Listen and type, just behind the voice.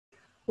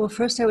Well,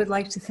 first I would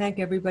like to thank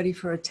everybody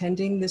for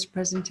attending this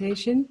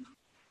presentation,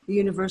 the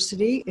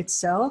university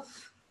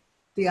itself,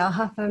 the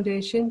AHA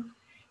Foundation,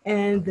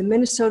 and the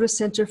Minnesota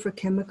Center for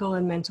Chemical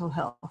and Mental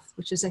Health,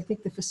 which is, I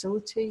think, the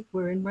facility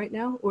we're in right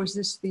now, or is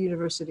this the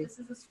university? This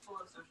is the School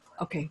of Social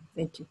Work. Okay,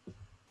 thank you.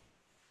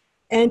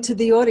 And to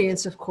the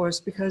audience, of course,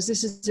 because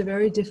this is a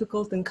very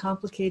difficult and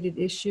complicated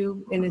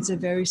issue, and it's a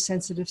very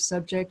sensitive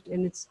subject,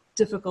 and it's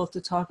difficult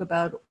to talk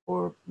about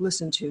or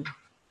listen to.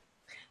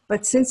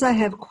 But since I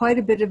have quite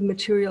a bit of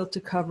material to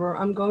cover,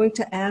 I'm going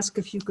to ask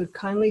if you could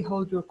kindly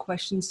hold your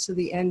questions to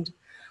the end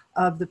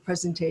of the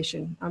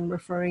presentation. I'm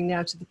referring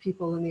now to the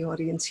people in the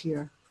audience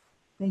here.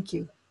 Thank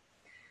you.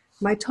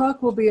 My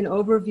talk will be an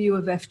overview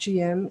of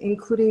FGM,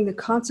 including the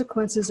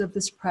consequences of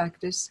this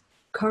practice,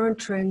 current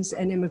trends,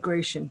 and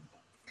immigration.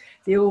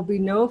 There will be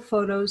no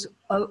photos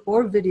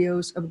or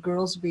videos of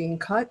girls being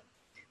cut,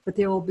 but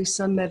there will be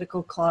some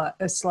medical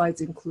slides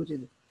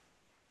included.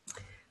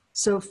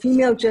 So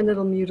female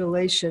genital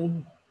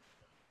mutilation.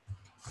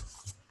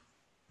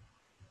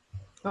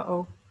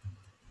 Uh-oh,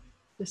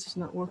 this is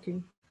not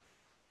working.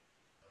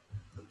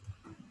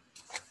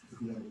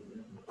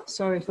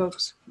 Sorry,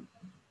 folks.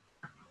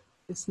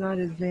 It's not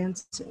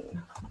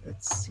advancing.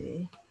 Let's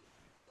see.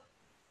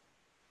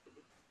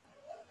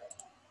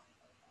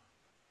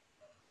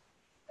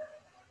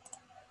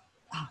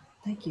 Ah,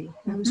 thank you.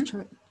 I was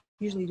trying,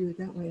 usually do it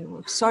that way. It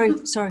works.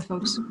 Sorry,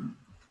 folks.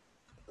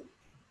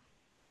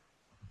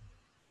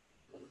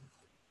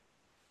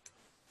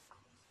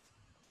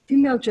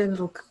 Female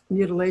genital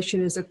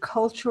mutilation is a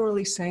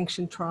culturally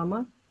sanctioned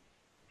trauma,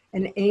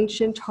 an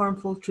ancient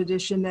harmful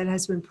tradition that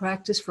has been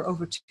practiced for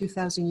over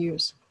 2,000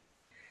 years.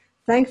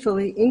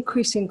 Thankfully,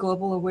 increasing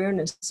global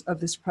awareness of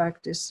this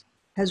practice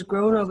has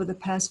grown over the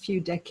past few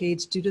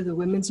decades due to the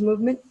women's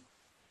movement,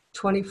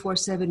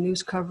 24/7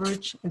 news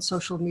coverage, and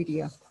social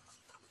media.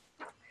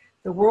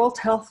 The World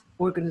Health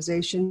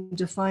Organization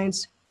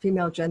defines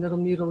female genital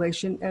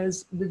mutilation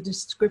as the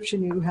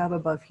description you have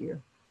above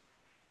here.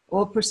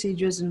 All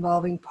procedures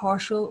involving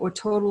partial or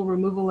total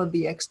removal of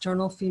the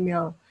external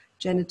female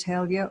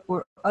genitalia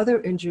or other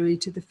injury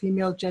to the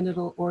female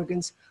genital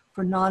organs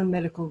for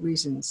non-medical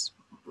reasons.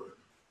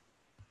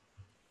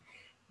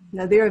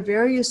 Now, there are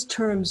various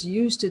terms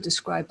used to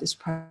describe this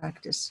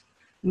practice.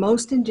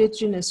 Most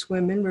indigenous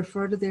women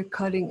refer to their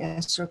cutting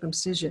as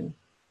circumcision,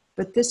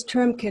 but this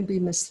term can be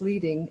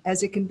misleading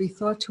as it can be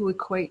thought to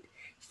equate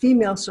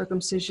female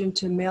circumcision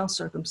to male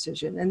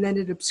circumcision, and then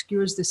it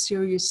obscures the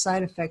serious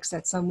side effects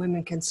that some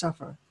women can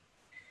suffer.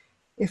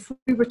 If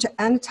we were to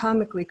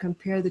anatomically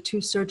compare the two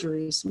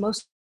surgeries,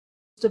 most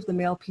of the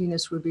male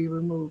penis would be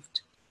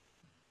removed.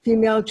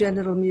 Female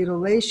genital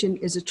mutilation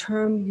is a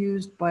term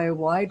used by a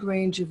wide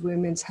range of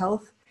women's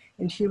health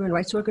and human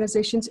rights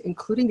organizations,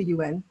 including the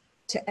UN,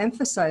 to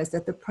emphasize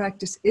that the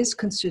practice is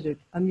considered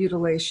a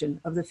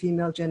mutilation of the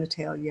female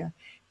genitalia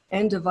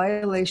and a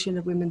violation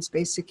of women's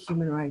basic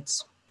human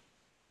rights.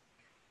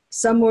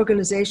 Some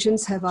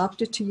organizations have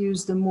opted to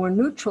use the more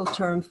neutral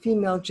term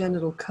female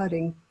genital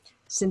cutting,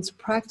 since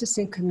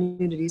practicing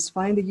communities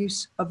find the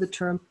use of the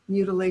term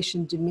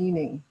mutilation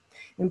demeaning,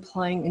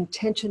 implying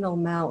intentional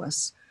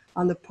malice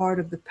on the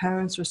part of the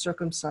parents or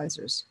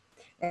circumcisers.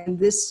 And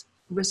this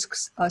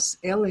risks us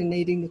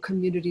alienating the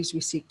communities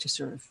we seek to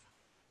serve.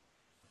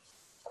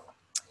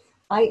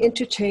 I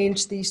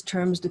interchange these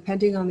terms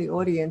depending on the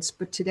audience,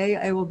 but today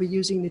I will be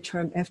using the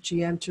term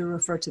FGM to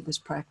refer to this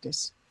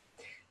practice.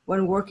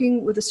 When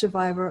working with a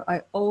survivor,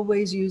 I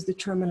always use the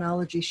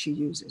terminology she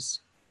uses.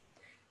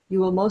 You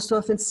will most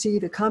often see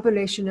the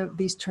combination of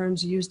these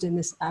terms used in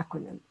this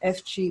acronym,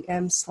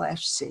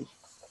 FGM/C.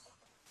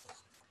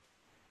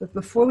 But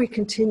before we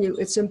continue,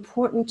 it's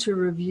important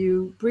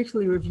to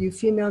briefly review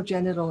female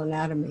genital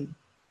anatomy.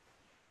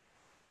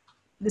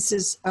 This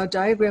is a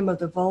diagram of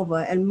the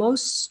vulva, and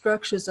most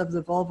structures of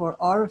the vulva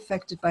are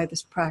affected by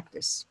this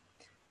practice.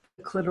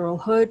 The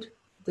clitoral hood,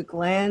 the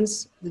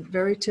glands, the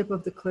very tip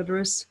of the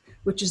clitoris,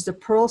 which is the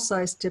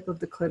pearl-sized tip of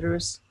the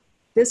clitoris.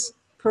 This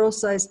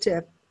pearl-sized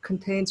tip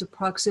contains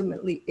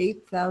approximately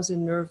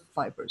 8,000 nerve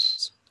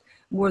fibers,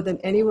 more than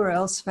anywhere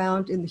else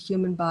found in the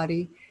human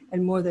body,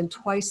 and more than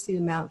twice the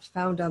amount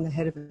found on the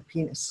head of a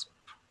penis.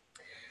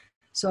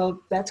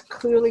 So that's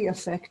clearly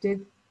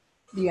affected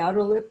the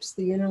outer lips,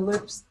 the inner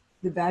lips,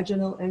 the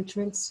vaginal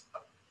entrance,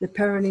 the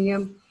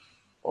perineum.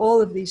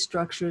 All of these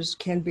structures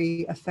can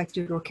be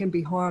affected or can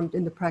be harmed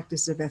in the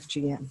practice of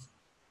FGM.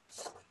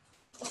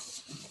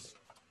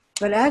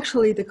 But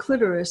actually, the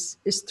clitoris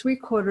is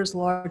 3/4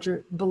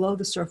 larger below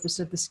the surface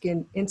of the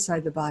skin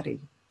inside the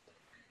body.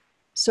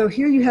 So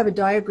here you have a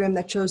diagram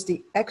that shows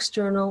the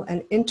external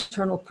and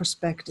internal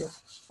perspective.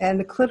 And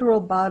the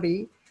clitoral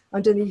body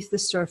underneath the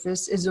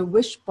surface is a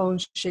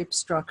wishbone-shaped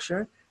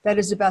structure that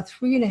is about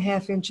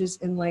 3.5 inches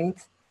in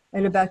length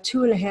and about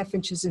 2.5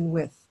 inches in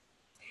width.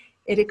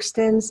 It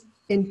extends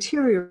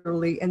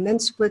interiorly and then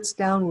splits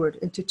downward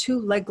into two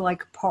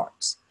leg-like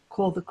parts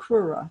called the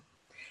crura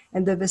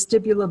and the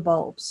vestibular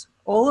bulbs,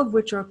 all of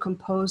which are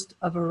composed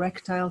of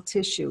erectile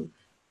tissue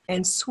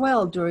and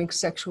swell during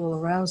sexual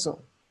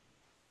arousal.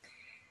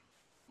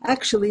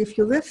 Actually, if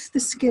you lift the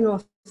skin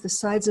off the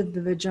sides of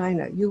the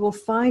vagina, you will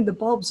find the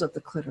bulbs of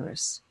the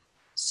clitoris.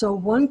 So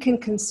one can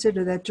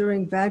consider that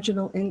during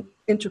vaginal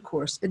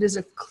intercourse, it is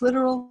a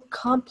clitoral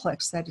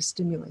complex that is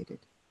stimulated.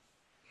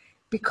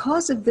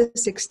 Because of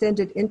this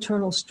extended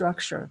internal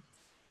structure,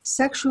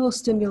 sexual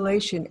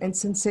stimulation and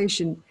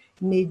sensation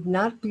need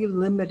not be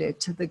limited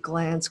to the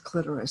glans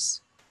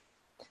clitoris.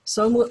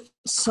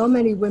 So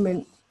many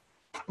women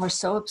are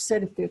so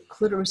upset if their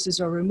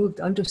clitorises are removed,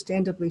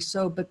 understandably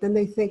so, but then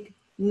they think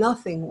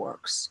nothing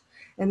works.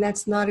 And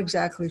that's not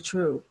exactly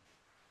true.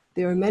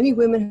 There are many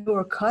women who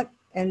are cut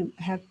and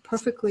have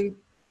perfectly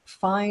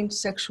fine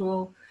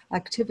sexual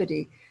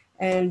activity,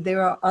 and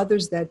there are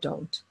others that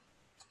don't.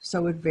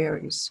 So it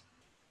varies.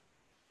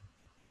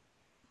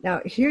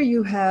 Now, here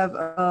you have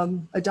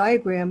a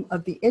diagram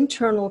of the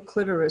internal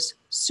clitoris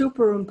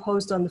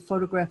superimposed on the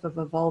photograph of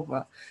a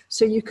vulva.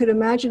 So you could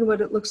imagine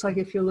what it looks like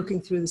if you're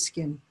looking through the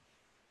skin.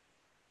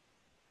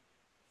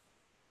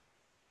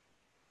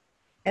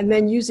 And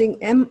then using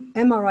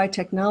MRI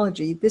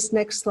technology, this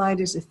next slide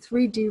is a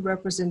 3D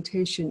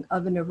representation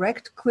of an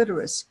erect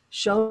clitoris,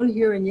 shown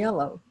here in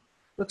yellow,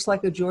 looks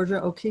like a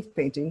Georgia O'Keeffe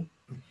painting,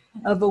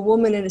 of a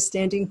woman in a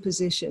standing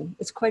position.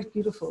 It's quite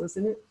beautiful,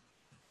 isn't it?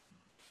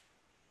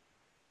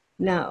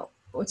 Now,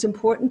 what's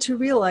important to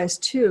realize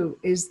too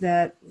is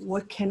that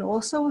what can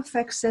also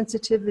affect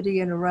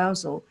sensitivity and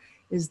arousal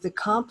is the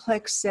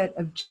complex set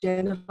of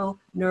genital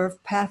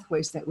nerve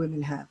pathways that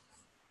women have.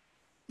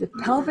 The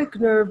pelvic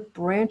nerve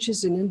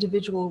branches in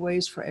individual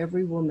ways for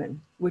every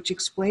woman, which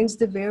explains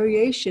the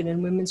variation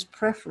in women's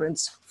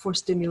preference for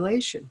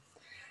stimulation.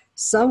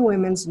 Some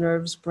women's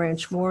nerves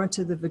branch more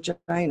into the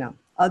vagina,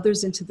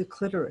 others into the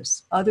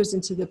clitoris, others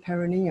into the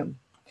perineum.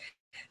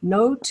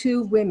 No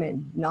two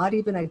women, not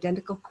even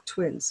identical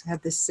twins,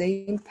 have the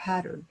same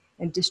pattern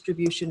and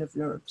distribution of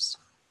nerves.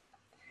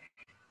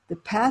 The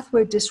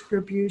pathway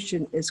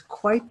distribution is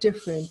quite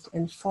different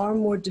and far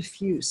more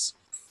diffuse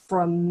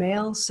from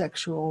male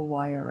sexual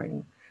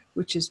wiring,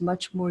 which is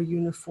much more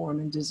uniform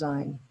in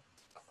design.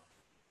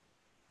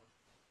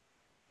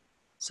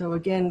 So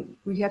again,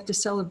 we have to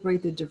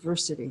celebrate the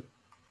diversity.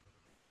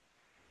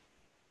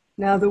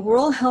 Now, the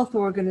World Health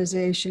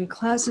Organization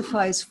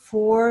classifies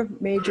 4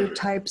 major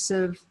types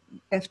of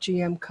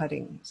FGM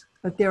cuttings,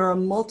 but there are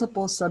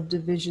multiple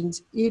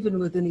subdivisions even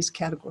within these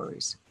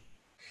categories.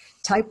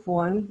 Type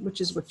 1,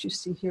 which is what you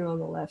see here on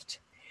the left,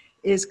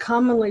 is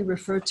commonly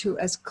referred to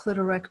as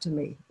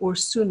clitorectomy or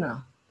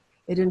SUNA.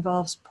 It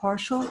involves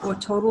partial or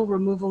total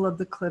removal of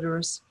the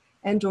clitoris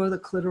and or the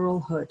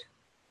clitoral hood.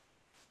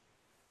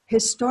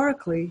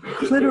 Historically,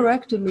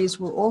 clitorectomies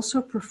were also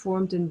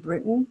performed in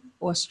Britain,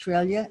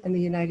 Australia, and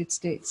the United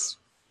States.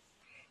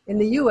 In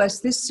the US,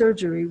 this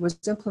surgery was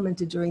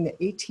implemented during the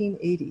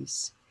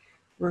 1880s.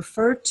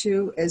 Referred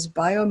to as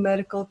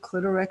biomedical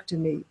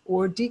clitorectomy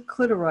or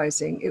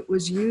declitorizing, it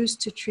was used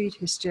to treat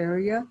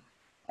hysteria,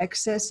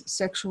 excess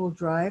sexual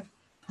drive,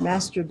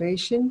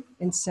 masturbation,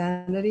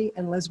 insanity,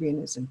 and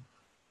lesbianism.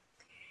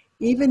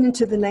 Even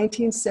into the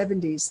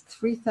 1970s,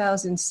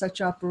 3,000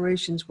 such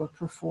operations were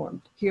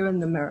performed here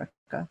in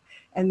America,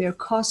 and their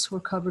costs were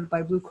covered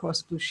by Blue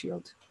Cross Blue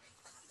Shield.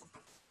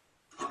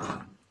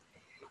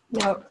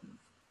 Now,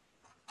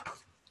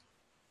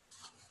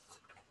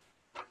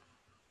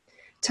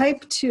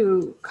 type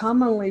 2,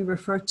 commonly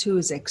referred to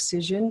as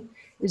excision,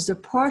 is the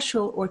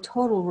partial or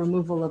total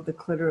removal of the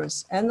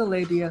clitoris and the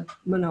labia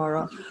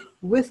minora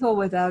with or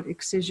without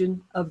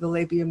excision of the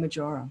labia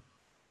majora.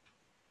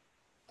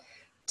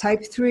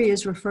 Type 3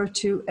 is referred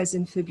to as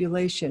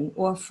infibulation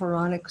or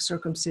pharaonic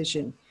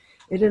circumcision.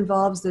 It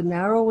involves the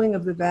narrowing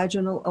of the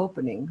vaginal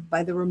opening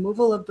by the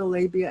removal of the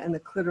labia and the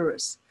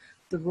clitoris.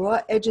 The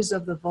raw edges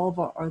of the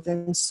vulva are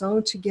then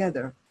sewn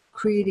together,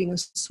 creating a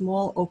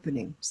small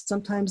opening,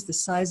 sometimes the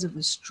size of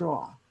a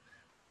straw,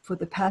 for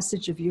the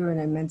passage of urine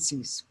and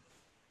menses.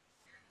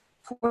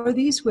 For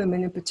these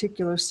women in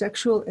particular,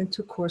 sexual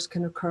intercourse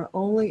can occur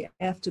only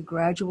after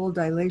gradual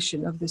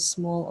dilation of this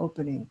small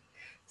opening,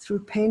 through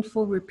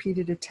painful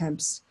repeated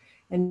attempts,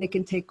 and it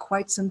can take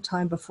quite some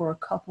time before a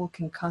couple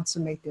can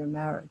consummate their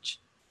marriage.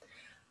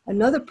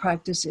 Another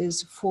practice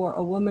is for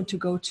a woman to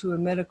go to a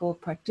medical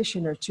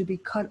practitioner to be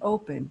cut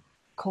open,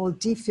 called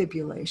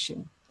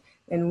defibulation,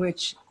 in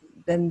which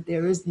then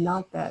there is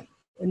not that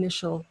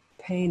initial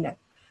pain that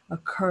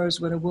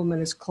occurs when a woman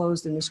is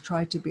closed and is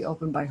tried to be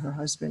opened by her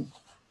husband.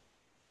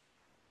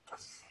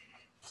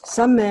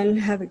 Some men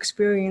have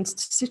experienced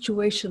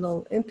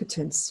situational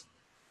impotence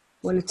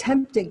when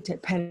attempting to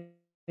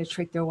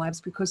penetrate their wives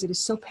because it is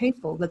so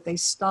painful that they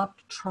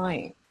stopped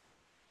trying.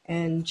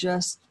 And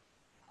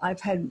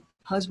I've had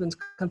husbands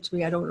come to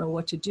me, I don't know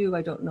what to do,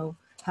 I don't know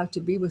how to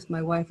be with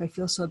my wife, I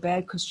feel so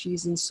bad because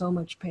she's in so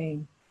much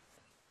pain.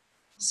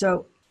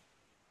 So,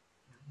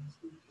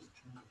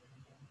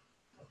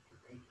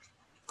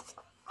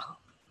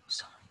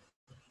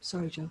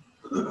 sorry, Joe.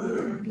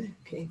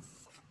 Okay.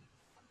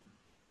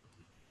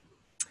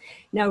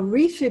 Now,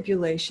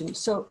 refibulation.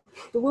 So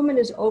the woman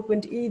is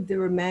opened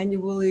either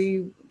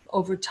manually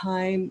over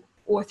time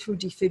or through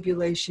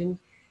defibulation.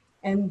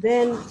 And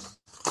then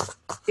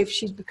if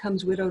she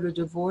becomes widowed or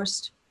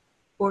divorced,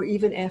 or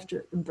even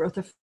after the birth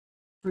of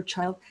her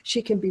child,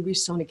 she can be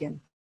resewn again.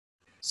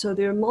 So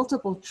there are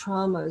multiple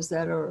traumas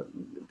that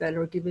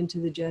are given to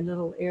the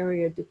genital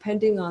area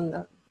depending on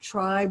the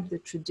tribe, the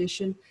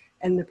tradition,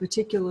 and the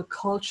particular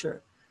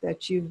culture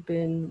that you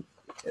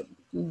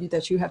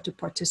have to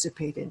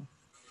participate in.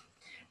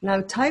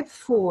 Now, type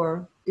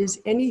 4 is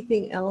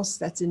anything else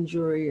that's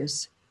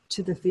injurious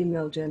to the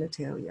female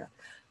genitalia.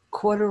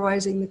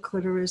 Cauterizing the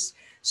clitoris,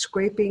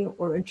 scraping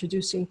or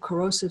introducing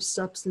corrosive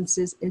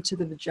substances into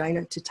the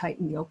vagina to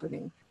tighten the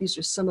opening. These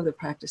are some of the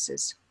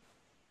practices.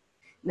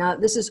 Now,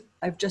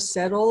 I've just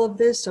said all of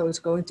this, so it's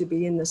going to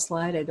be in the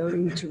slide. I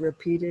don't need to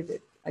repeat it.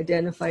 It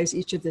identifies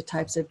each of the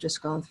types I've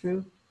just gone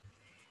through.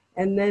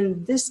 And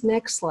then this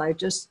next slide,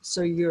 just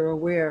so you're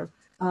aware,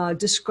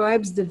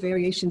 describes the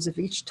variations of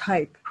each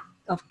type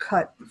of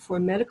cut for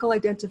medical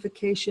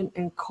identification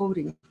and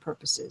coding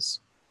purposes.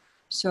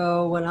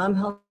 So when I'm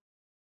helping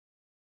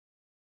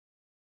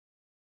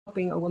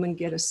a woman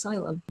get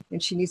asylum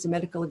and she needs a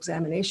medical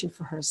examination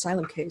for her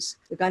asylum case,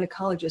 the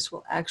gynecologist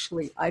will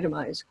actually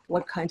itemize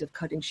what kind of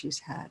cutting she's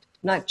had.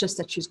 Not just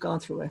that she's gone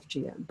through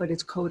FGM, but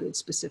it's coded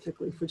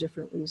specifically for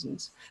different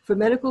reasons, for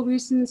medical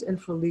reasons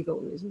and for legal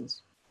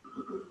reasons.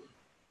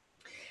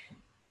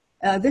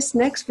 This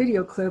next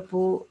video clip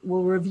will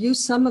review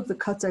some of the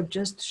cuts I've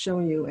just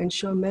shown you and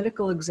show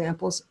medical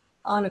examples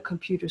on a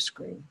computer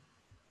screen.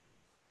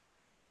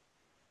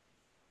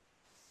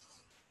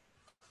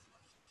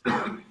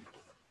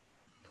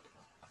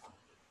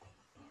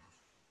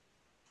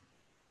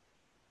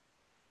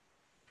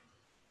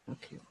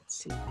 Okay, let's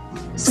see.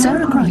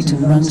 Sarah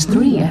Crichton runs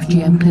 3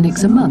 FGM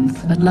clinics a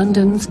month at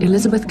London's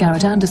Elizabeth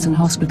Garrett Anderson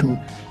Hospital,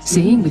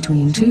 seeing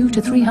between 200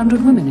 to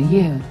 300 women a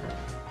year.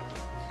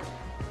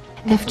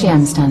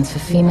 FGM stands for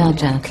female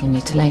genital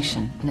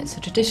mutilation, and it's a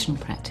traditional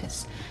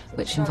practice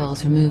which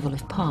involves removal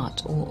of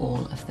part or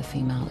all of the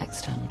female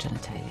external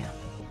genitalia.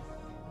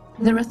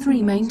 There are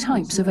 3 main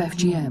types of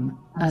FGM,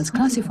 as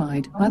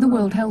classified by the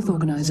World Health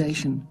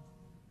Organization.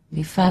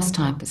 The first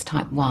type is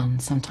type 1,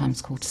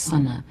 sometimes called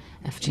Sunna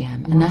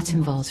FGM, and that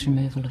involves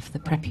removal of the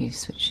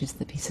prepuce, which is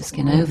the piece of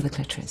skin over the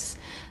clitoris,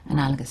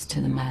 analogous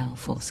to the male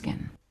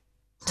foreskin.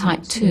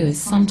 Type 2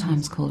 is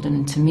sometimes called an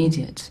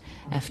intermediate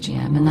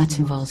FGM, and that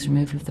involves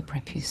removal of the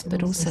prepuce,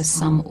 but also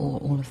some or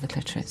all of the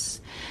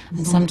clitoris,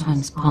 and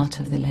sometimes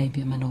part of the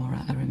labia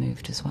minora are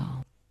removed as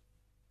well.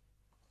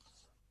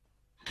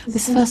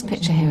 This first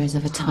picture here is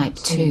of a type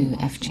 2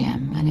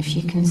 FGM, and if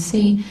you can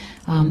see,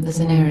 there's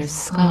an area of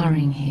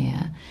scarring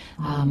here.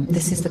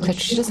 This is the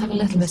clitoris. She does have a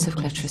little bit of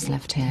clitoris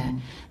left here.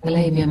 The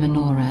labia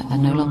minora are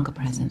no longer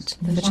present.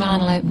 The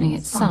vaginal opening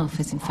itself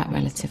is in fact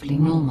relatively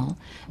normal,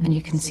 and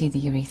you can see the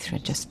urethra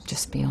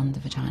just beyond the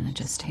vagina,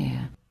 just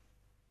here.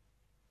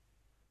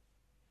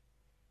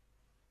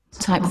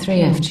 Type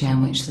 3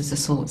 FGM, which is the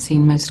sort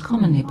seen most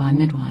commonly by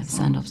midwives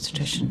and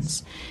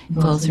obstetricians,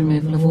 involves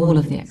removal of all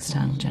of the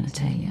external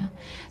genitalia.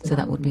 So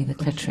that would be the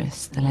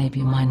clitoris, the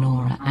labia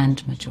minora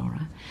and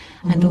majora,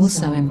 and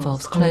also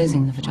involves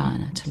closing the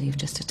vagina to leave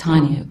just a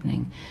tiny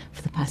opening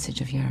for the passage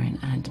of urine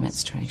and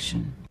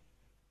menstruation.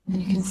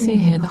 And you can see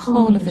here the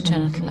whole of the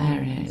genital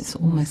area is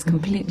almost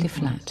completely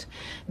flat.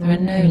 There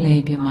are no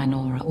labia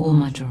minora or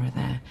majora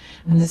there,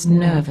 and there's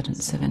no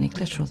evidence of any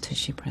clitoral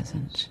tissue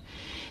present.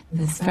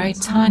 This very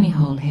tiny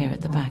hole here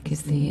at the back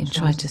is the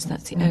introitus,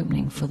 that's the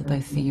opening for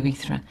both the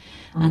urethra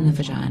and the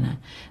vagina.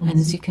 And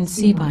as you can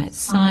see by its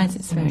size,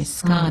 it's very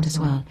scarred as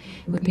well.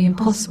 It would be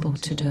impossible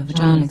to do a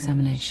vaginal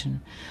examination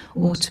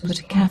or to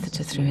put a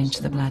catheter through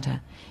into the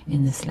bladder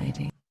in this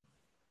lady.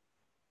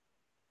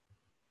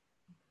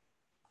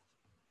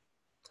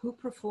 Who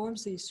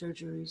performs these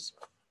surgeries?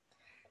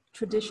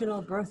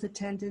 Traditional birth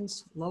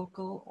attendants,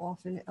 local,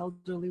 often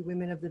elderly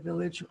women of the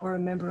village, or a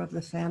member of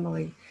the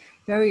family.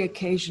 Very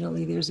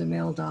occasionally, there's a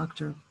male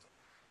doctor.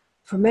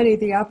 For many,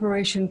 the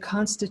operation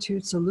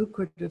constitutes a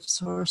lucrative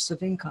source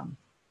of income.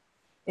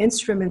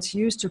 Instruments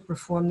used to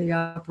perform the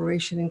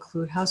operation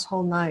include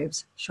household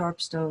knives, sharp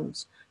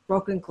stones,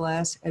 broken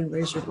glass, and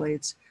razor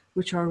blades,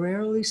 which are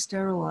rarely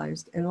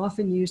sterilized and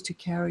often used to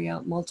carry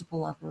out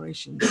multiple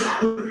operations.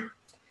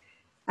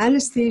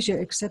 Anesthesia,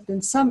 except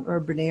in some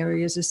urban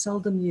areas, is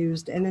seldom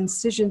used, and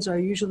incisions are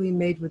usually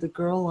made with a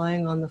girl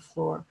lying on the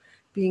floor,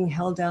 being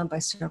held down by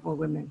several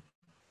women.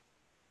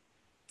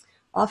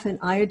 Often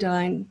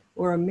iodine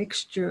or a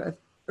mixture of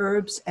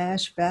herbs,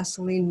 ash,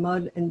 Vaseline,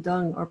 mud, and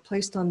dung are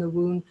placed on the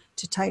wound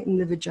to tighten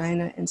the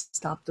vagina and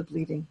stop the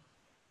bleeding.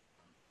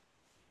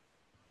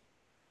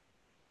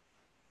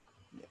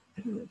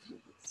 I don't know if you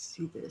can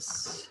see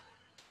this.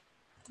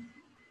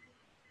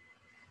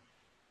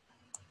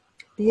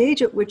 The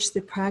age at which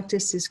the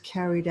practice is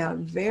carried out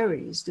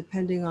varies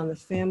depending on the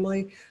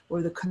family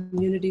or the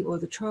community or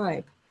the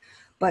tribe,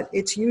 but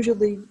it's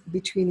usually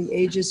between the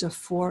ages of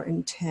 4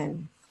 and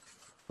 10.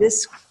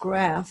 This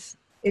graph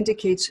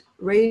indicates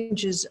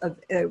range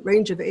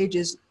of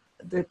ages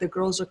that the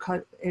girls are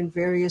cut in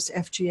various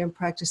FGM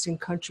practicing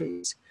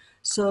countries.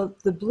 So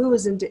the blue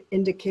is an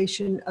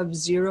indication of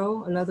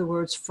 0, in other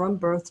words, from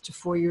birth to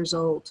 4 years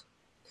old.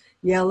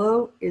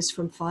 Yellow is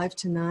from 5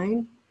 to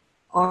 9.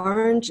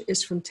 Orange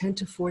is from 10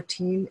 to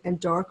 14, and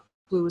dark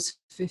blue is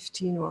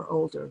 15 or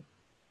older.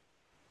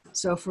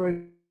 So for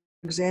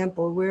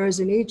example, whereas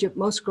in Egypt,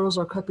 most girls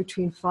are cut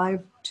between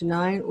 5 to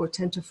 9 or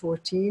 10 to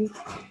 14,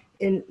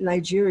 in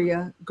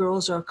Nigeria,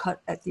 girls are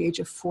cut at the age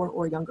of 4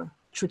 or younger,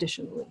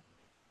 traditionally.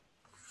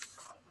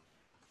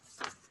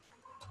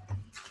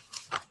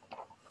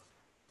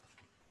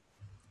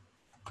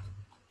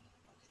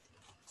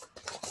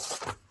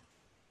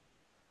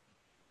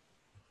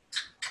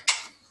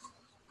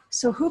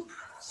 So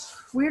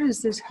where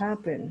does this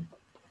happen?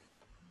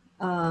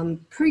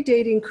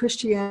 Predating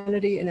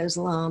Christianity and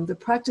Islam, the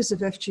practice of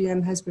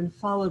FGM has been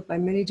followed by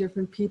many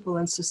different people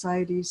and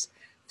societies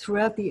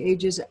throughout the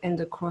ages and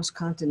across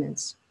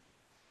continents,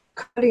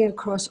 cutting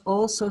across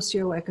all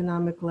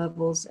socioeconomic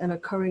levels and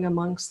occurring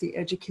amongst the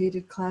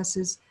educated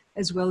classes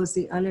as well as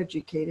the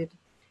uneducated,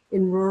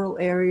 in rural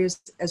areas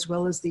as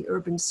well as the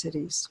urban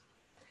cities.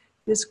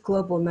 This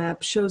global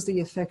map shows the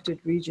affected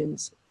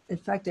regions. In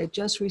fact, I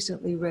just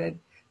recently read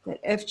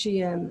that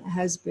FGM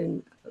has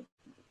been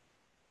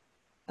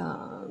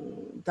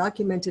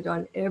documented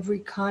on every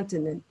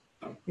continent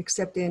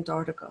except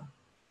Antarctica.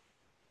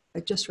 I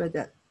just read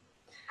that.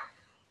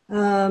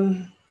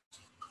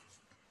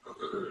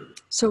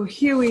 So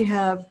here we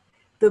have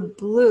the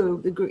blue,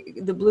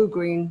 the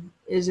blue-green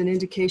is an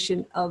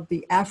indication of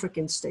the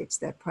African states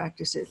that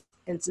practice it.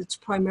 It's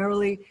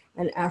primarily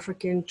an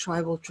African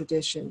tribal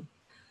tradition,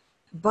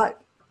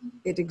 but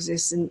it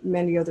exists in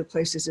many other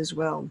places as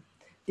well.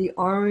 The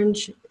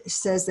orange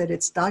says that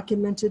it's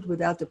documented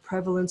without the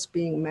prevalence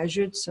being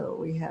measured. So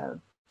we have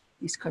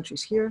these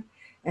countries here.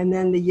 And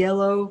then the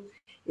yellow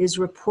is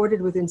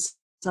reported within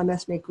some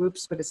ethnic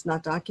groups, but it's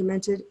not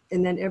documented.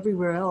 And then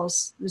everywhere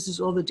else, this is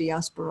all the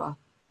diaspora,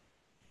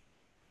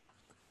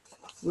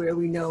 where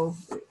we know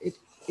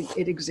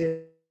it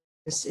exists.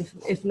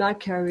 If not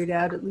carried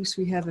out, at least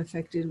we have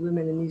affected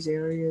women in these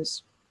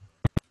areas.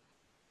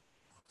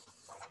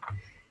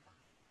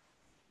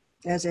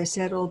 As I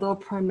said, although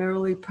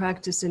primarily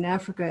practiced in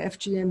Africa,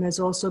 FGM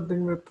has also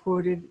been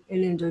reported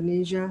in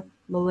Indonesia,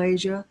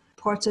 Malaysia,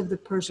 parts of the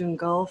Persian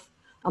Gulf,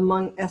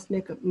 among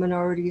ethnic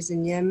minorities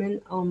in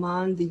Yemen,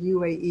 Oman, the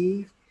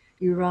UAE,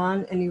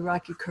 Iran, and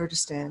Iraqi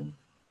Kurdistan.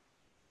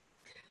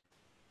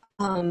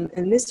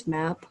 In this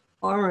map,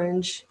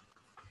 orange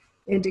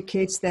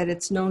indicates that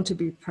it's known to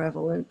be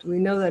prevalent. We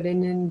know that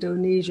in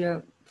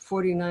Indonesia,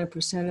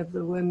 49% of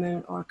the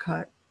women are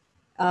cut.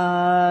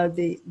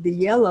 The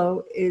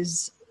yellow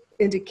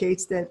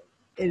indicates that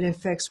it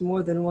affects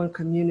more than one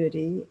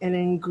community. And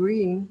in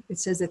green, it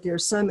says that there are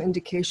some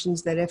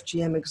indications that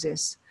FGM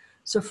exists.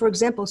 So for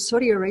example,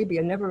 Saudi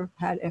Arabia never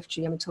had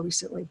FGM until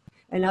recently.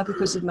 And now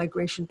because of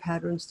migration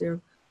patterns,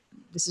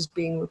 this is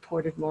being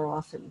reported more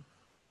often.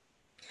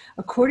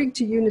 According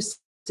to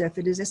UNICEF,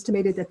 it is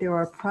estimated that there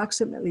are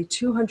approximately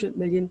 200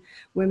 million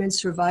women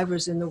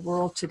survivors in the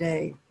world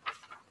today.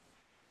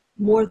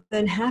 More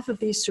than half of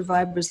these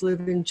survivors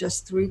live in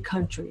just 3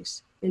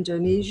 countries,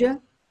 Indonesia,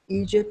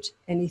 Egypt,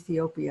 and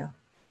Ethiopia.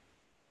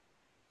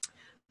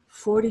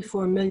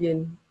 44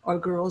 million are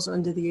girls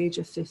under the age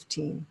of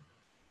 15.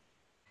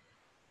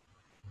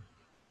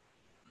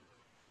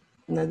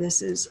 Now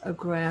this is a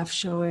graph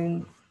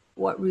showing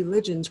what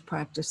religions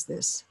practice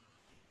this.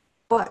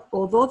 But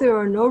although there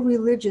are no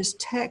religious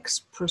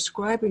texts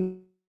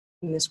prescribing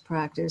this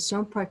practice,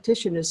 some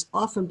practitioners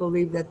often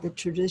believe that the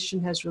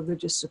tradition has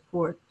religious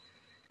support,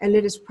 and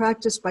it is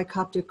practiced by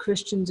Coptic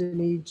Christians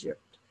in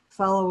Egypt,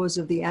 followers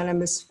of the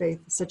animist faith,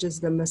 such as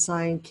the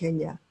Maasai in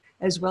Kenya,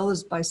 as well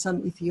as by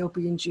some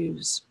Ethiopian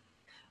Jews.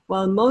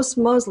 While most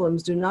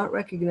Muslims do not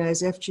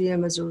recognize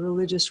FGM as a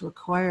religious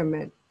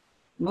requirement,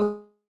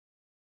 most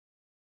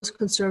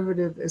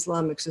conservative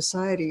Islamic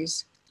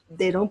societies,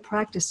 they don't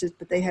practice it,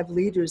 but they have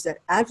leaders that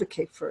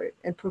advocate for it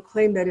and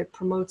proclaim that it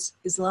promotes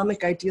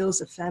Islamic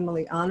ideals of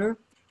family honor,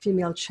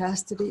 female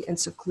chastity, and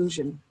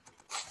seclusion.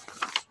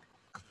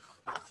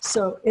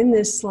 So in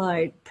this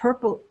slide,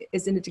 purple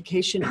is an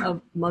indication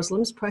of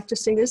Muslims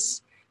practicing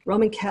this.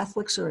 Roman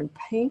Catholics are in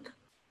pink,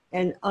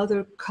 and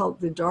other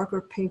the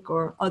darker pink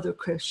are other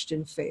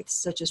Christian faiths,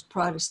 such as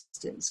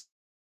Protestants,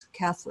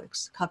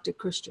 Catholics, Coptic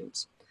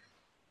Christians.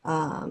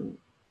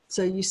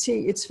 So you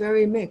see, it's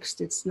very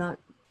mixed. It's not,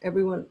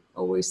 everyone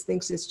always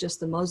thinks it's just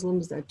the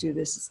Muslims that do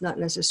this. It's not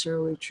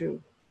necessarily true.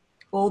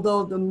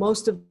 Although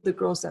most of the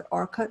girls that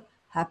are cut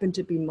happen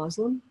to be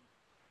Muslim,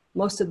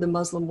 most of the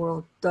Muslim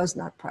world does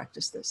not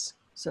practice this.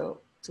 So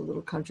it's a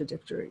little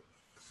contradictory.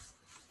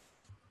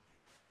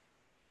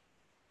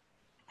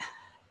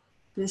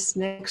 This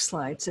next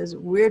slide says,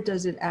 where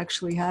does it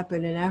actually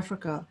happen in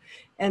Africa?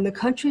 And the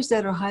countries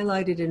that are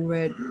highlighted in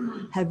red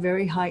have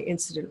very high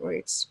incident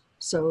rates.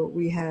 So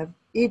we have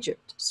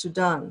Egypt,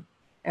 Sudan,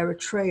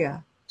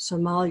 Eritrea,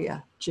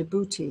 Somalia,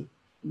 Djibouti,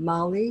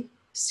 Mali,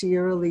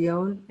 Sierra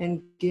Leone,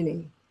 and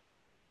Guinea.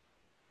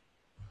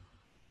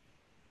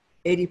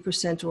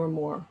 80% or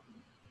more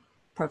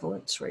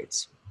prevalence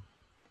rates.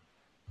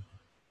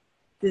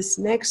 This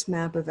next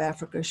map of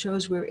Africa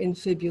shows where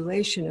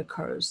infibulation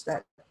occurs,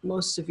 that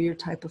most severe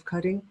type of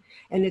cutting.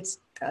 And it's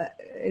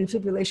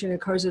infibulation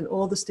occurs in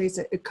all the states,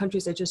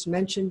 countries I just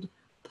mentioned,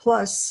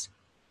 plus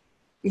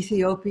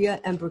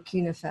Ethiopia and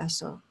Burkina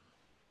Faso.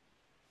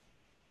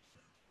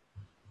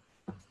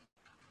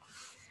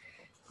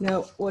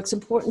 Now, what's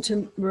important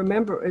to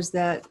remember is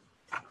that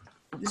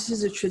this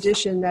is a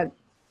tradition that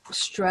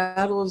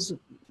straddles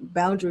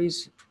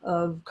boundaries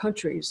of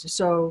countries.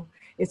 So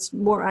it's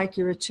more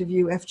accurate to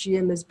view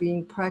FGM as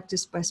being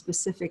practiced by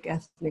specific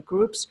ethnic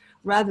groups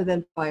rather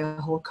than by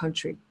a whole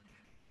country.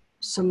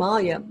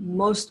 Somalia,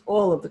 most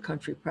all of the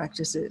country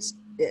practices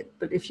it.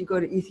 But if you go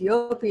to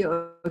Ethiopia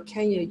or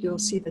Kenya, you'll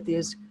see that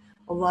there's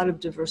a lot of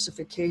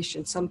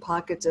diversification. Some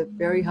pockets of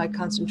very high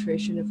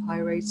concentration of high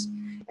rates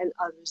and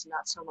others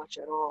not so much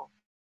at all.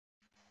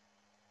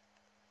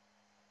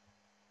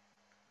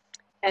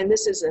 And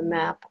this is a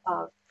map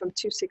from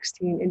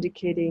 2016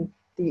 indicating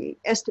the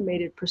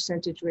estimated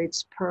percentage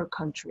rates per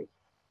country.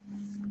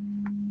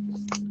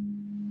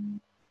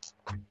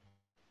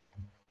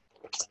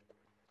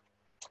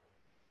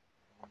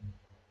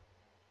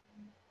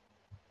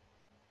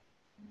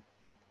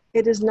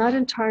 It is not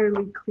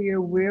entirely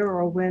clear where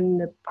or when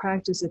the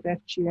practice of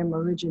FGM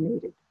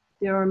originated.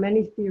 There are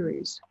many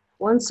theories.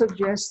 One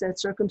suggests that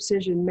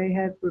circumcision may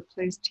have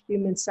replaced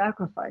human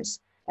sacrifice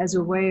as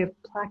a way of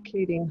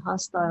placating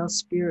hostile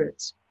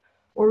spirits,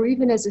 or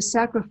even as a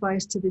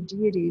sacrifice to the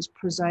deities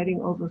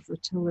presiding over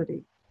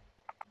fertility.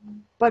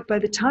 But by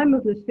the time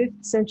of the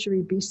 5th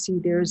century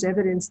BC, there is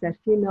evidence that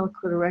female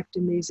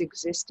clitorectomies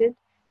existed,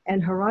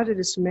 and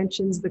Herodotus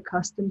mentions the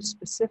custom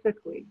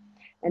specifically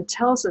and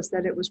tells us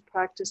that it was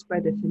practiced by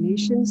the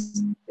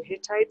Phoenicians, the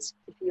Hittites,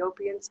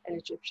 Ethiopians, and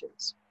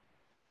Egyptians.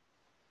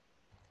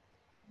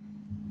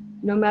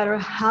 No matter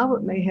how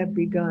it may have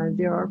begun,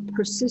 there are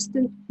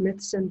persistent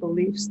myths and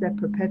beliefs that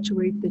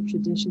perpetuate the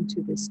tradition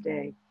to this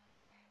day.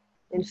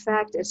 In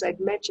fact, as I've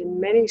mentioned,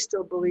 many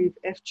still believe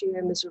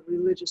FGM is a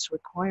religious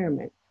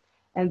requirement,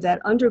 and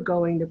that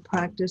undergoing the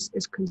practice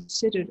is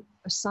considered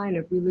a sign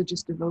of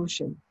religious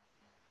devotion.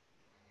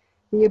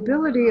 The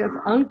ability of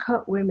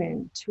uncut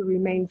women to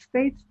remain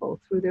faithful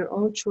through their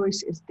own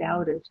choice is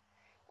doubted,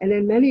 and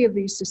in many of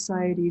these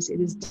societies, it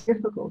is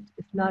difficult,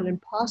 if not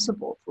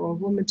impossible, for a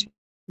woman to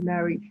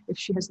marry if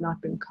she has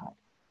not been cut.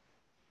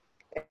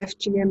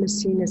 FGM is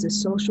seen as a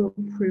social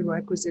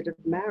prerequisite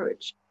of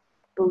marriage,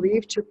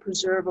 believed to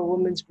preserve a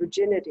woman's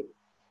virginity,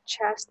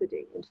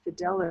 chastity, and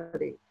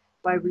fidelity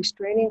by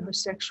restraining her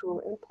sexual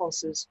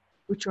impulses,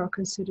 which are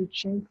considered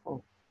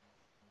shameful.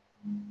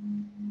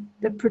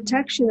 The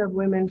protection of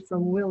women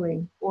from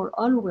willing or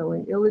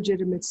unwilling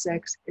illegitimate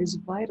sex is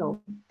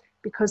vital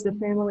because the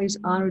family's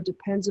honor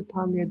depends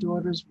upon their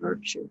daughter's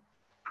virtue.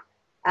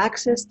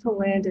 Access to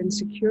land and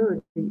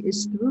security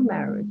is through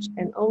marriage,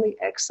 and only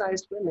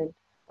excised women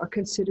are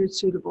considered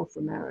suitable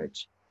for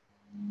marriage.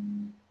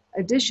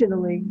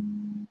 Additionally,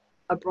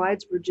 a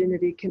bride's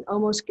virginity can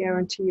almost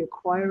guarantee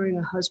acquiring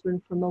a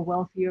husband from a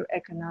wealthier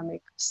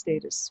economic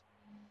status.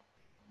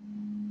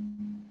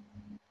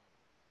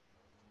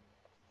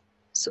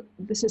 So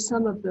this is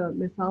some of the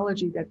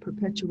mythology that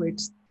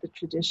perpetuates the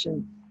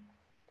tradition.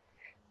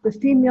 The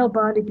female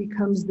body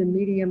becomes the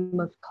medium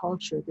of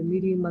culture, the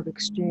medium of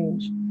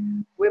exchange.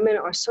 Women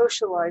are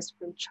socialized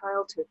from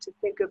childhood to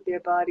think of their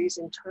bodies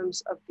in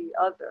terms of the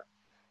other,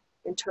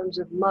 in terms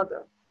of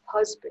mother,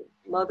 husband,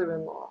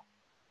 mother-in-law.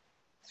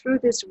 Through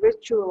this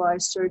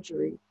ritualized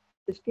surgery,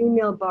 the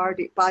female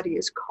body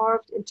is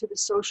carved into the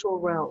social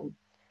realm,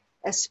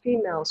 as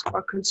females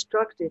are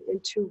constructed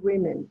into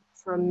women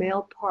from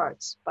male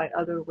parts by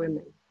other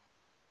women.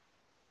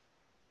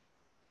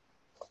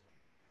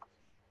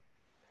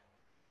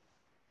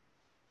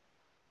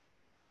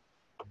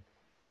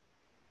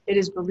 It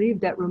is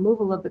believed that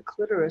removal of the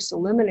clitoris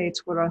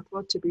eliminates what are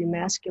thought to be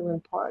masculine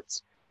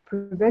parts,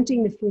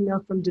 preventing the female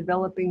from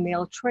developing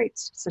male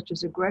traits such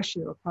as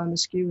aggression or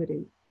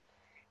promiscuity.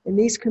 In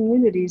these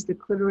communities, the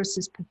clitoris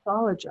is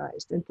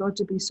pathologized and thought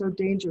to be so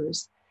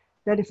dangerous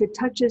that if it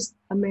touches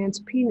a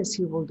man's penis,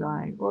 he will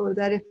die, or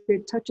that if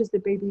it touches the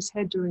baby's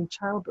head during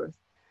childbirth,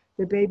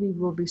 the baby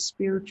will be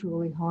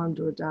spiritually harmed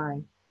or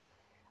die.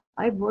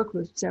 I've worked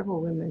with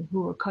several women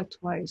who were cut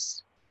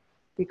twice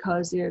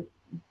because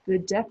the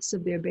deaths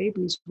of their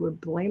babies were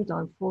blamed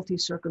on faulty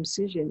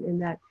circumcision, in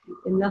that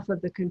enough of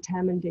the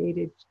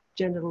contaminated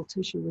genital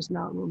tissue was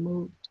not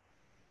removed.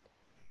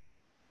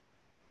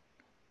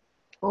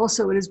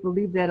 Also, it is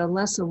believed that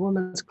unless a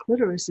woman's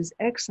clitoris is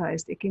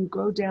excised, it can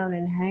grow down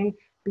and hang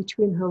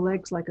between her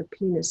legs like a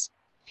penis,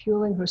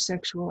 fueling her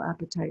sexual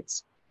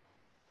appetites.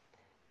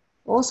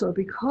 Also,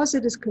 because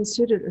it is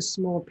considered a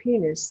small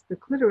penis, the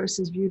clitoris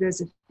is viewed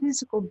as a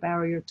physical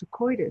barrier to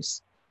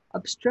coitus,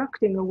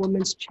 obstructing a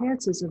woman's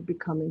chances of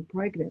becoming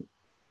pregnant.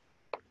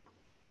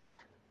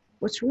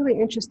 What's really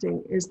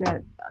interesting is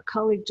that a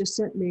colleague just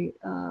sent me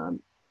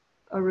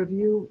a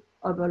review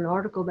of an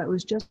article that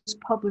was just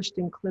published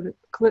in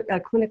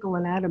Clinical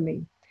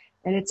Anatomy,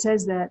 and it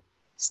says that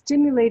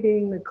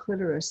stimulating the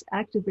clitoris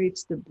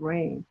activates the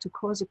brain to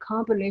cause a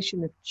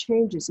combination of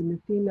changes in the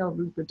female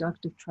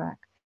reproductive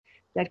tract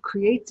that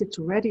creates its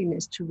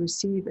readiness to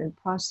receive and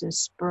process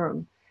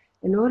sperm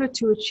in order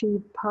to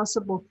achieve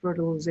possible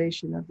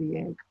fertilization of the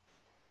egg.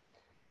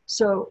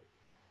 So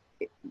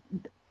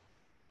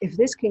if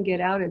this can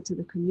get out into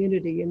the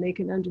community and they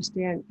can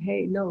understand,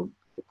 hey, no,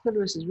 the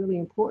clitoris is really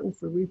important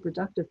for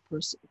reproductive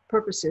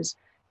purposes,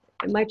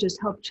 it might just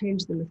help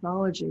change the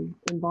mythology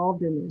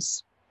involved in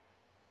this.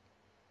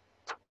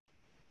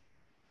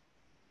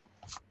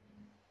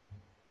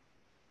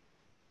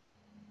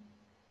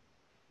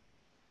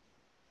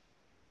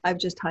 I've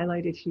just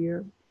highlighted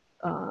here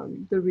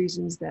the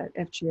reasons that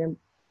FGM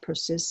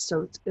persists,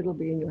 so it'll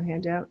be in your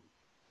handout.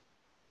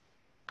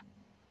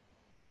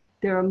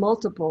 There are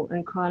multiple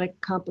and chronic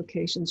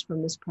complications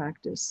from this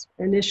practice.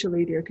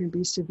 Initially, there can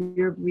be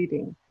severe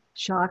bleeding,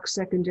 shock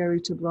secondary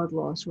to blood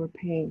loss or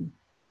pain,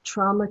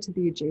 trauma to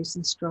the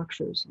adjacent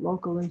structures,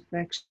 local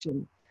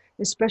infection,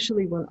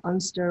 especially when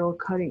unsterile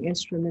cutting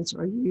instruments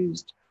are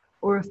used,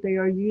 or if they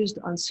are used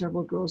on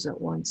several girls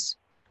at once.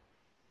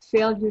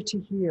 Failure to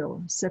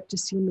heal,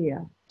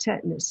 septicemia,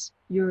 tetanus,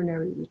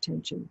 urinary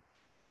retention.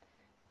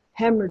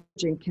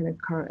 Hemorrhaging can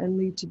occur and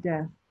lead to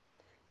death.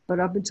 But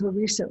up until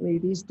recently,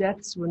 these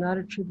deaths were not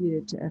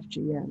attributed to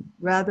FGM.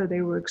 Rather,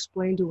 they were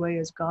explained away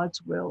as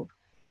God's will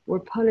or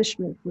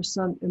punishment for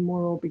some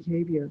immoral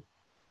behavior.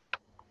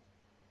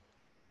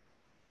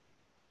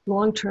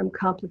 Long-term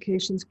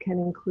complications can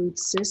include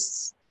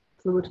cysts,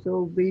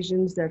 fluid-filled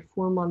lesions that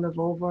form on the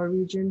vulvar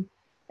region,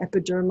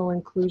 epidermal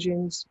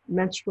inclusions,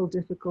 menstrual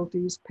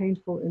difficulties,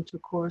 painful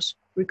intercourse,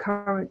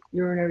 recurrent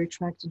urinary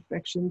tract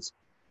infections,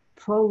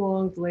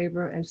 prolonged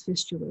labor, and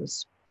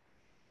fistulas.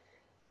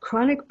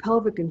 Chronic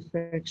pelvic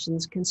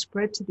infections can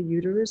spread to the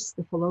uterus,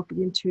 the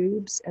fallopian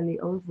tubes, and the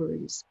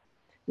ovaries,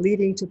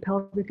 leading to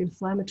pelvic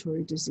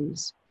inflammatory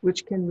disease,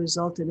 which can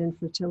result in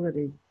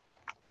infertility.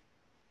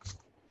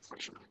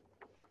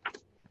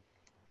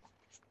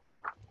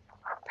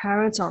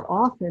 Parents are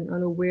often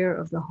unaware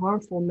of the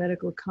harmful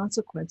medical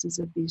consequences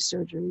of these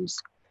surgeries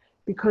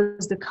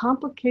because the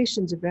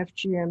complications of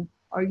FGM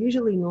are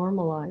usually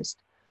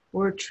normalized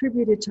or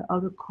attributed to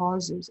other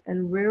causes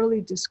and rarely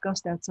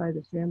discussed outside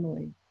the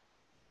family.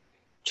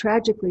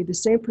 Tragically, the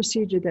same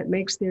procedure that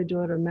makes their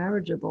daughter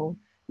marriageable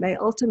may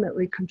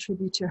ultimately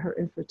contribute to her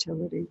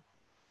infertility.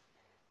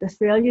 The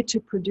failure to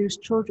produce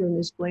children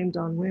is blamed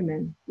on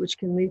women, which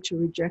can lead to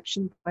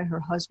rejection by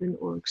her husband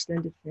or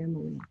extended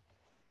family.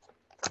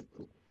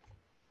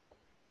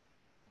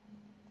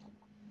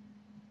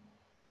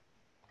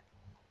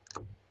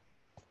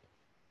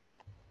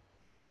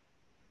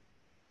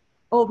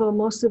 Although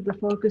most of the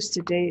focus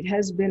to date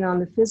has been on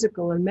the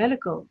physical and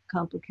medical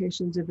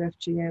complications of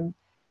FGM,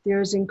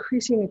 there is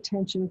increasing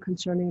attention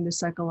concerning the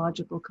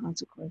psychological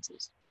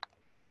consequences.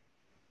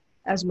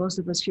 As most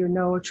of us here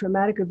know, a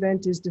traumatic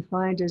event is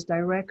defined as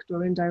direct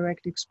or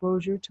indirect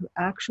exposure to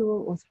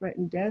actual or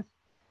threatened death,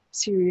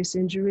 serious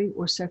injury,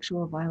 or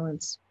sexual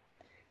violence.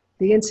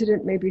 The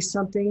incident may be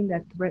something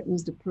that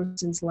threatens the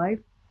person's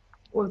life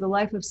or the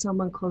life of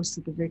someone close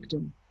to the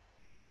victim.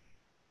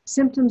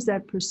 Symptoms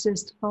that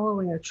persist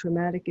following a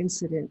traumatic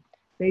incident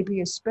may be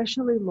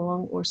especially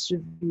long or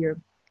severe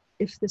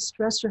if the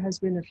stressor has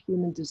been of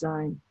human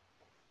design.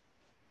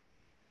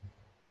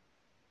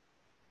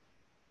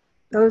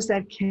 Those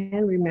that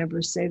can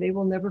remember say they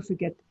will never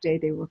forget the day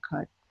they were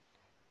cut.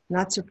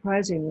 Not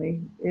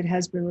surprisingly, it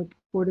has been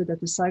reported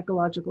that the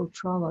psychological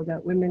trauma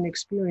that women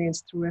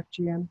experience through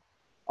FGM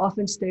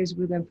often stays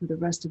with them for the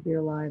rest of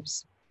their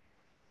lives.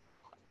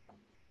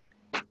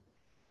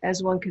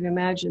 As one can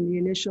imagine, the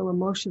initial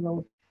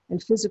emotional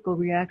and physical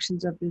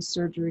reactions of this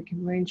surgery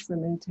can range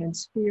from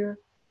intense fear,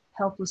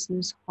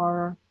 helplessness,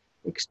 horror,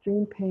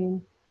 extreme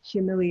pain,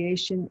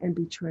 humiliation, and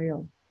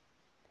betrayal.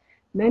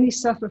 Many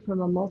suffer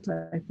from a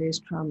multi-phase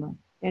trauma,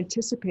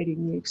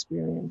 anticipating the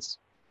experience,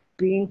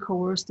 being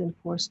coerced and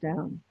forced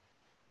down.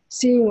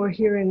 Seeing or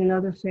hearing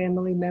another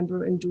family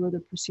member endure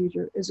the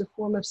procedure is a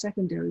form of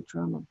secondary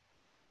trauma.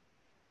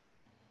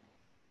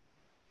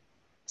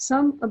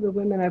 Some of the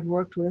women I've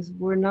worked with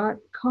were not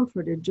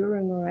comforted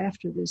during or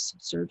after this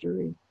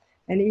surgery,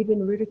 and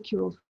even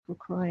ridiculed for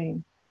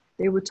crying.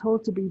 They were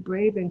told to be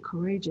brave and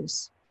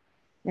courageous,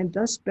 and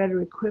thus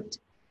better equipped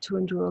to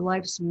endure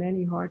life's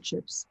many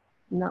hardships,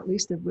 not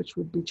least of which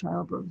would be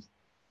childbirth.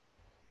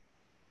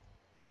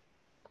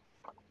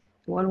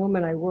 One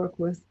woman I work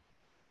with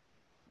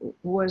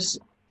was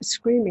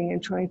screaming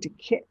and trying to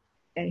kick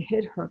and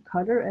hit her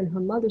cutter, and her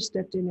mother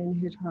stepped in and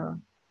hit her.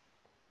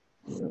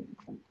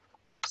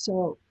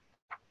 So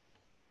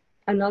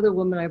another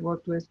woman I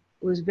worked with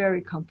was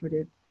very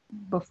comforted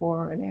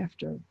before and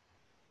after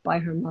by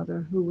her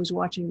mother, who was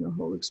watching the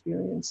whole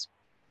experience.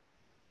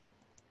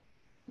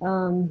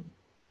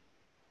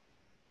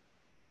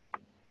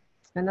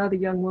 Another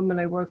young woman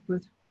I worked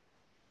with,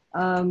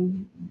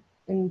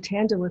 in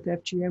tandem with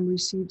FGM,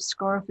 received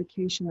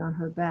scarification on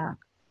her back.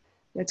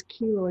 That's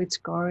keloid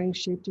scarring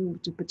shaped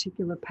into a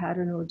particular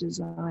pattern or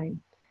design.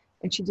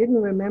 And she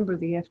didn't remember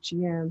the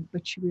FGM,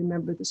 but she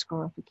remembered the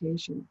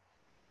scarification.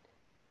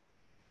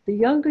 The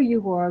younger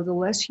you are, the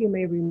less you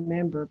may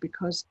remember,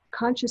 because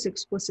conscious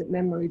explicit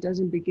memory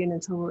doesn't begin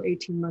until we're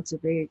 18 months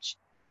of age.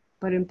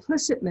 But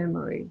implicit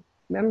memory,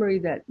 memory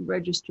that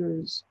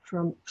registers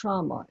from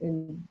trauma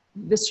in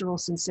visceral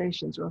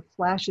sensations or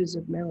flashes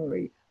of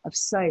memory, of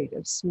sight,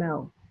 of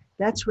smell,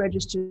 that's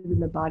registered in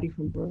the body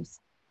from birth.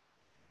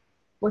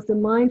 What the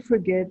mind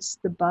forgets,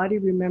 the body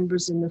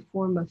remembers in the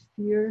form of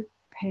fear,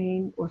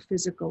 pain, or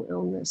physical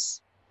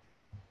illness.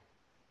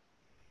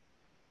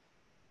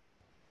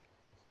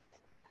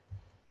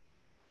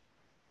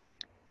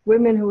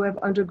 Women who have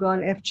undergone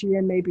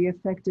FGM may be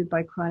affected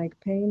by chronic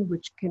pain,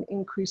 which can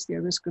increase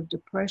their risk of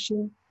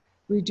depression,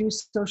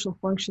 reduce social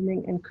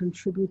functioning, and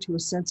contribute to a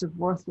sense of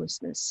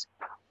worthlessness.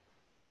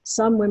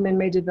 Some women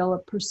may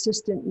develop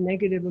persistent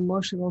negative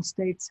emotional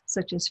states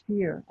such as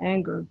fear,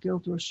 anger,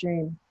 guilt, or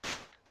shame,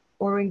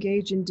 or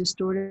engage in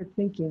distorted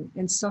thinking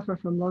and suffer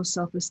from low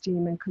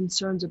self-esteem and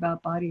concerns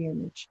about body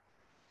image.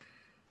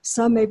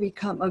 Some may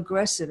become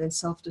aggressive and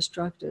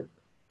self-destructive.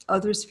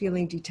 Others,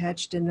 feeling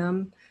detached and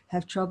numb,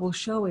 have trouble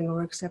showing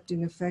or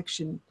accepting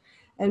affection,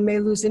 and may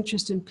lose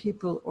interest in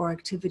people or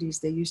activities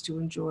they used to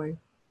enjoy.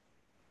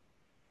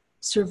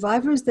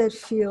 Survivors that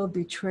feel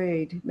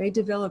betrayed may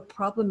develop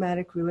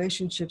problematic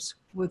relationships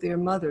with their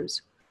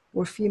mothers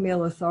or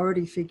female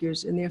authority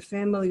figures in their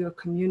family or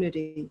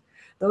community,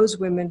 those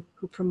women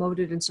who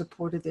promoted and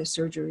supported their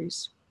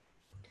surgeries.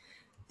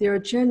 There are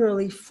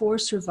generally 4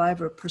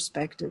 survivor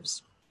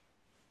perspectives: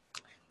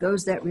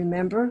 those that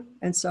remember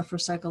and suffer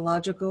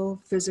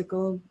psychological,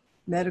 physical,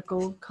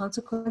 medical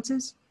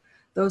consequences,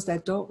 those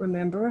that don't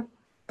remember,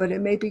 but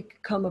it may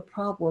become a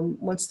problem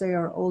once they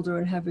are older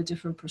and have a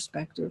different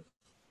perspective,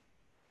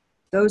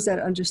 those that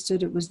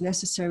understood it was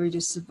necessary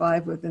to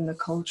survive within the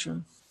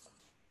culture.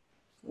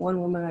 One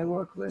woman I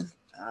work with,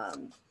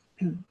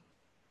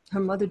 her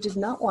mother did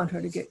not want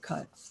her to get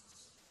cut.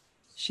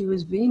 She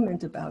was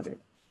vehement about it.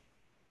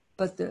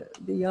 But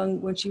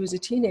when she was a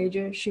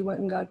teenager, she went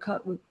and got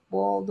cut with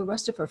all the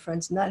rest of her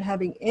friends, not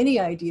having any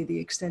idea the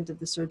extent of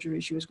the surgery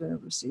she was going to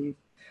receive,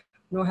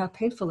 nor how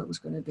painful it was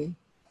going to be.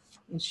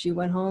 And she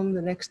went home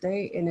the next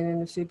day in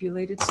an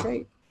defibrillated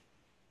state.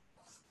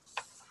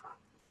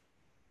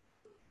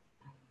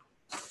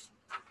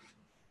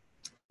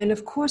 And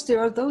of course, there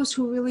are those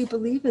who really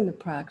believe in the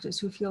practice,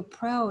 who feel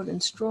proud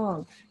and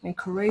strong and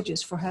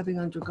courageous for having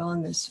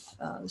undergone this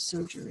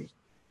surgery.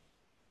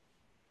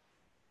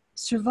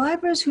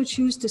 Survivors who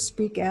choose to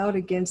speak out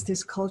against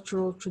this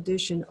cultural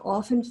tradition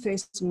often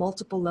face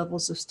multiple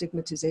levels of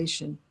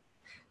stigmatization.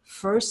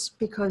 First,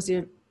 because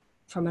they're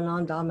from a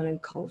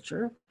non-dominant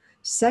culture.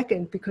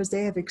 Second, because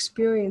they have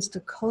experienced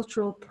a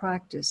cultural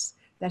practice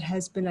that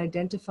has been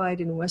identified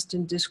in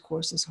Western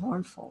discourse as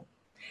harmful,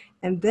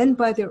 and then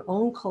by their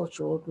own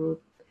cultural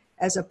group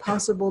as a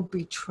possible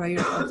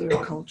betrayer of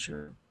their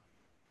culture.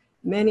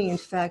 Many, in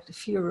fact,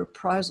 fear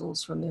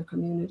reprisals from their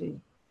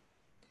community.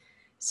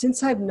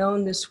 Since I've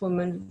known this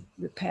woman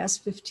the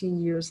past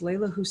 15 years,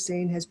 Layla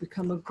Hussein has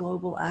become a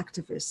global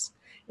activist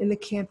in the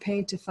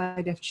campaign to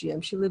fight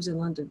FGM. She lives in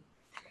London.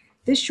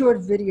 This short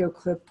video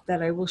clip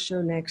that I will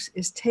show next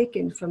is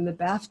taken from the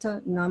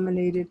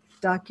BAFTA-nominated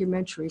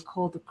documentary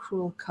called The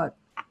Cruel Cut.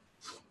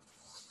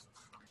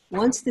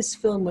 Once this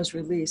film was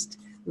released,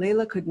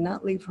 Layla could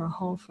not leave her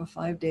home for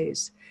 5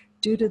 days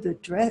due to the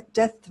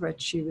death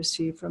threats she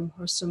received from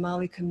her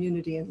Somali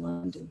community in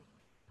London.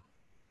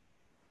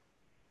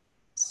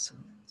 So,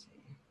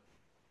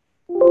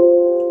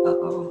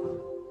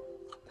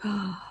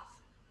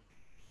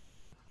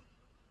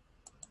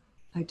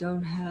 I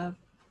don't have...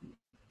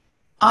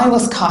 I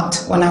was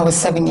cut when I was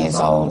 7 years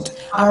old.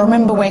 I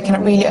remember waking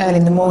up really early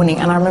in the morning,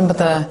 and I remember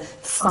the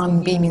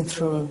sun beaming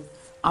through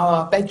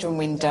our bedroom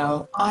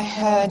window. I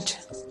heard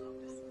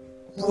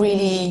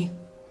really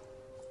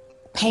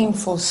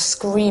painful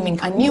screaming.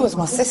 I knew it was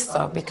my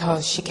sister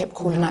because she kept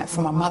calling out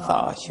for my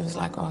mother. She was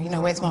like, oh, you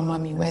know, where's my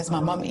mummy, where's my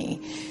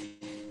mummy?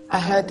 I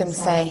heard them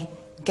say,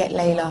 get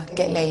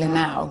Layla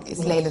now,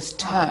 it's Layla's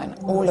turn.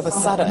 All of a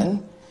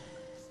sudden,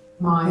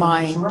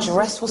 my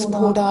dress was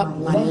pulled up,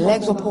 my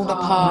legs were pulled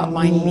apart,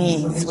 my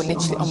knees were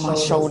literally on my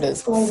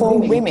shoulders. 4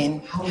 women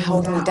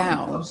held me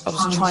down. I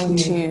was trying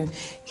to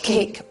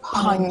kick,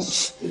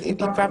 punch, it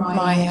grabbed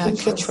my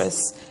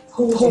clitoris,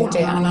 pulled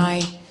it, and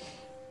I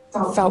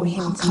felt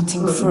him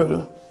cutting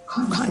through.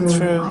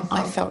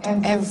 I felt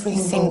every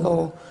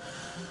single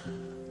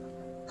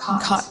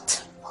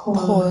cut,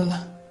 pull,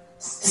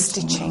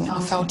 stitching. I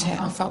felt it,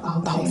 I felt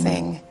the whole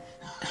thing.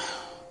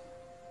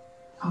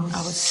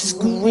 I was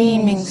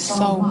screaming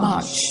so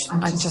much,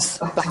 I just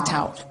blacked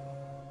out.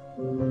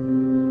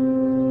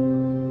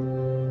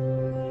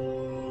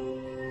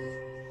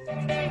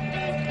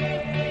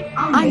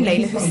 I'm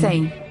Layla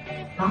Hussein.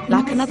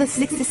 Like another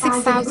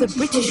 66,000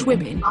 British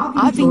women,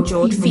 I've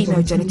endured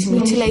female genital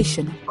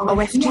mutilation, or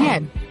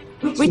FGM,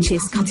 which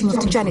is cutting off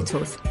the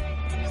genitals.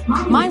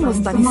 Mine was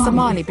done in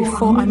Somalia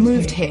before I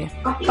moved here,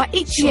 but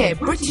each year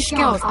British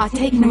girls are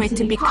taken away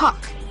to be cut.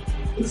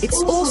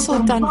 It's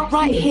also done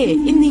right here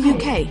in the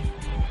UK.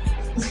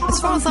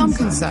 As far as I'm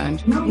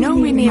concerned,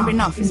 nowhere near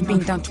enough is being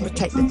done to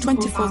protect the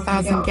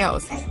 24,000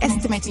 girls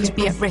estimated to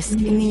be at risk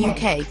in the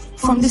UK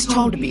from this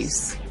child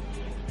abuse.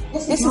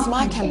 This is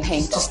my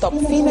campaign to stop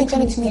female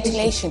genital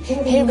mutilation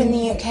here in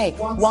the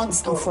UK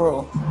once and for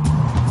all.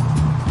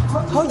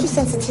 Cultural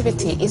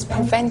sensitivity is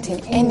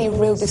preventing any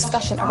real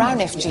discussion around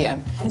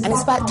FGM, and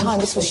it's about time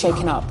this was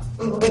shaken up.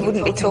 We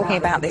wouldn't be talking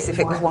about this if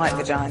it was white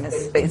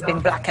vaginas, but it's been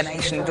black and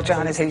Asian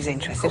vaginas who's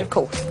interested, of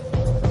course.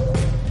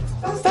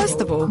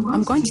 First of all,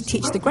 I'm going to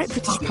teach the great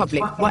British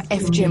public what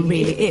FGM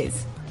really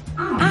is,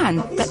 and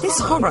that this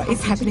horror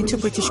is happening to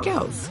British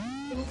girls.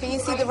 Can you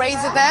see the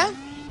razor there?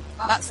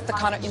 That's the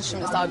kind of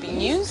instruments that are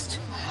being used.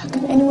 How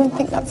can anyone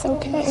think that's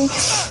okay?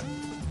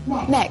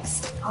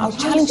 Next, I'll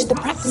challenge the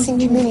practicing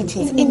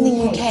communities in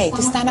the UK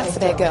to stand up for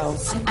their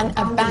girls and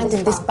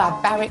abandon this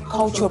barbaric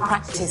cultural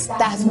practice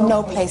that has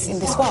no place in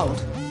this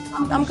world.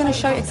 I'm going to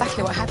show you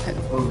exactly what happened.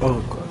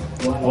 Oh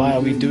God, why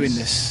are we doing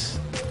this?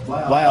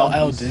 Why are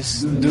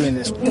elders doing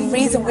this? The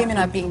reason women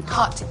are being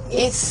cut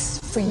is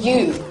for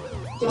you.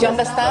 Do you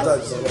understand?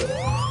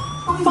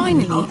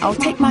 Finally, I'll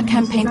take my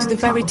campaign to the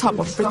very top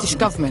of the British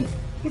government,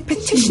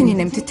 petitioning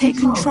them to take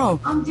control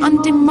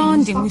and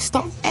demanding we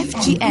stop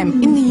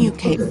FGM in the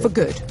UK for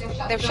good.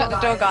 They've shut the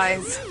door,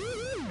 guys.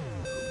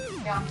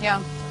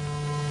 Yeah.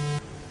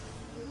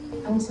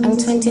 I'm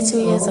 22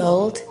 years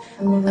old.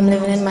 I'm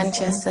living in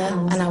Manchester,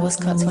 and I was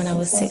cut when I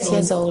was 6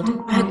 years old.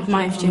 I had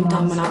my FGM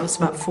done when I was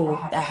about 4.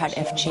 I had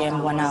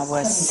FGM when I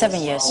was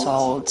 7 years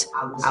old.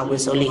 I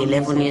was only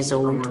 11 years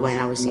old when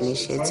I was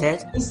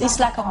initiated. It's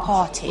like a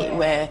party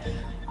where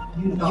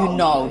you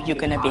know you're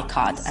going to be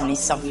cut, and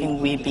it's something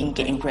we've been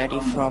getting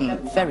ready from a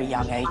very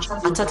young age.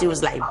 I thought it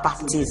was like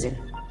baptism.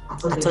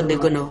 I thought they're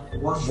going to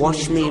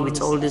wash me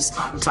with all this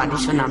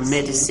traditional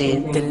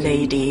medicine. The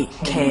lady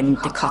came,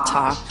 the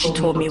cutter, she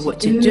told me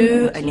what to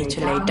do. I need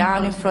to lay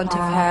down in front of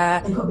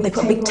her. They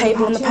put a big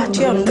table on the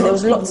patio and there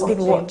was lots of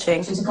people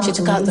watching. She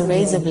took out the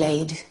razor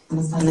blade,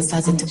 and I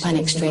started to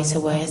panic straight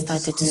away. I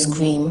started to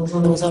scream.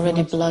 There was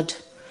already blood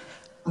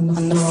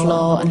on the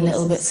floor and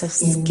little bits of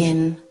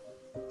skin.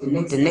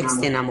 The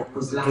next thing I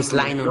was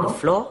lying on the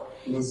floor.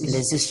 There's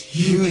this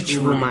huge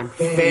woman,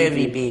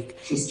 very big.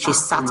 She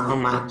sat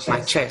on my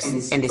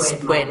chest and they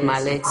spread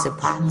my legs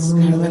apart.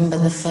 I remember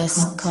the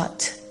first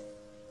cut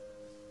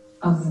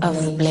of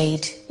the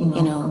blade,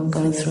 you know,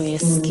 going through your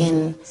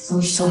skin,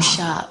 so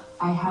sharp.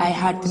 I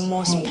had the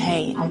most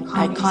pain.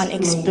 I can't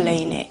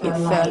explain it. It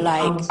felt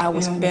like I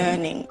was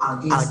burning.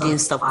 I didn't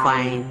stop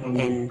crying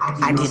and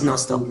I did not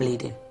stop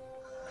bleeding.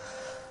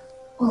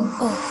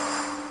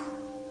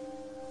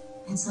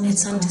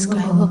 It's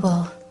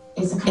indescribable.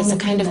 It's a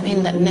kind of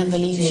pain that never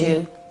leaves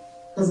you.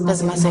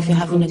 Doesn't matter if you're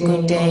having a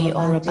good day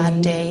or a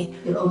bad day,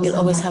 you'll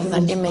always have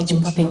that image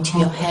pop into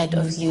your head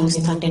of you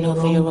standing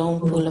over your own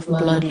pool of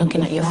blood,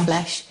 looking at your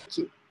flesh.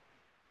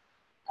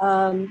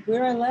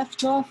 Where I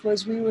left off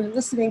was we were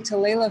listening to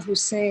Layla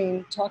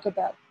Hussein talk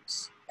about,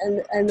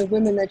 and the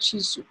women that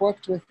she's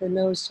worked with and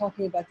knows,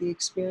 talking about the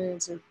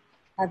experience of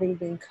having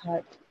been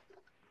cut.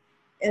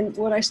 And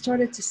what I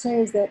started to say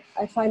is that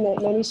I find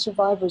that many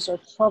survivors are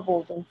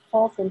troubled and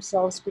fault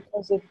themselves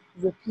because of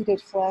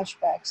repeated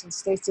flashbacks and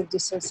states of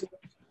dissociation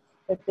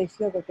that they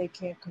feel that they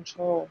can't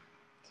control.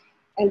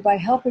 And by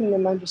helping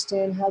them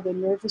understand how the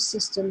nervous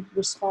system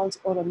responds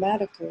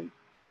automatically,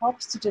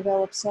 helps to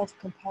develop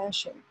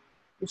self-compassion,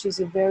 which is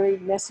a very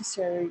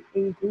necessary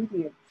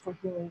ingredient for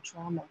healing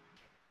trauma.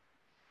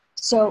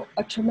 So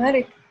a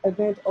traumatic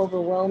event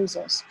overwhelms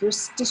us,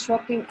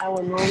 disrupting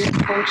our normal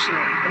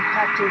functioning,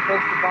 impacting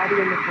both the body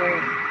and the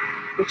brain,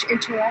 which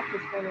interact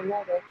with one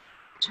another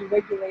to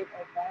regulate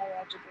our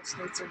biological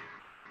states of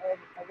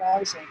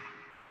arousal.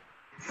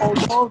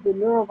 Although the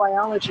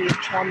neurobiology of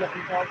trauma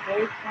involves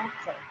very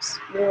complex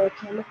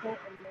neurochemical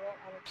and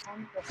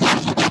neuroanatomical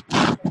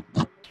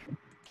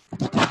functions,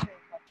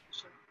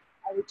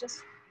 I would just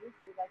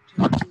briefly like to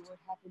review what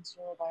happens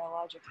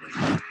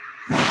neurobiologically.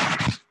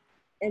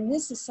 And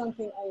this is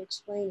something I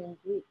explain in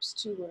groups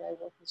too when I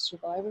work with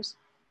survivors.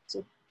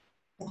 So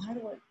how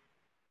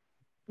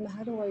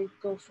do I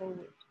go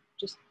forward?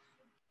 Just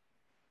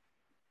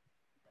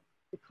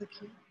click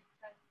here.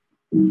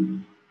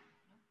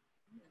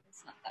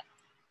 It's not that.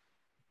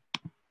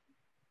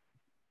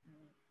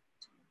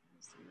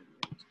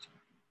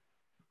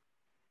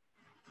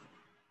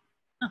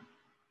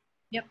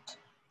 Yep.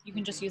 You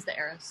can just use the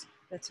arrows.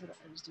 That's what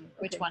I was doing.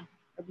 Which one?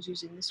 I was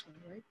using this one,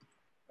 right?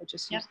 I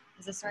just Yep.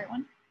 Is this the right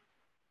one?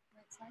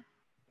 Right side?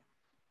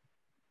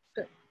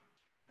 Good.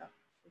 Oh,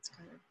 it's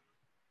kind of...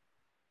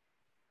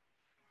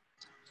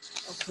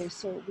 Okay,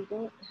 so we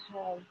don't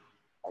have...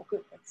 Oh,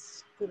 good.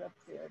 That's good up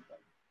there.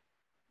 But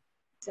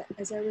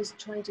as I was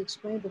trying to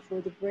explain before,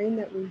 the brain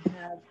that we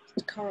have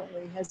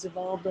currently has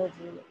evolved over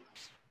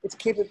its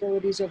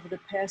capabilities over the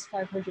past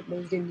 500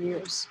 million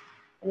years.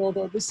 And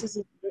although this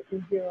isn't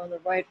written here on the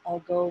right, I'll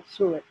go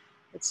through it.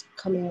 It's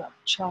coming up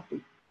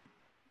choppy.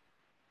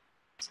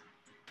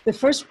 The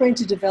first brain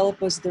to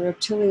develop was the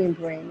reptilian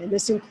brain, and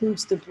this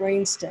includes the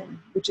brainstem,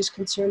 which is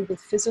concerned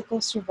with physical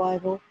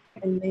survival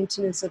and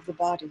maintenance of the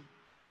body.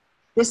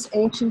 This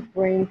ancient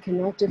brain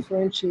cannot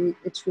differentiate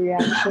its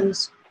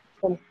reactions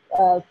from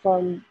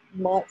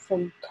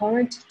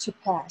current to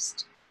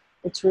past.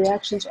 Its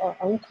reactions are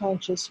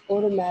unconscious,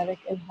 automatic,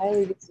 and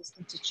highly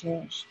resistant to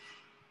change.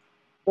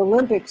 The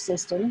limbic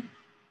system,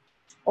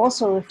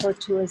 also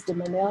referred to as the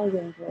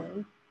mammalian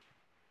brain,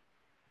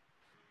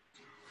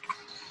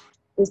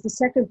 is the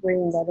second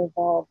brain that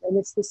evolved, and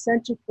it's the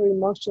center for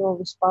emotional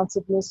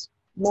responsiveness,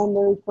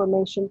 memory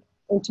formation,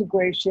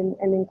 integration,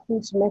 and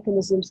includes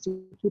mechanisms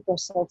to keep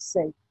ourselves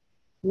safe,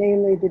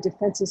 namely the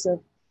defenses of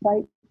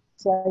fight,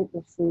 flight,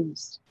 or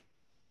freeze.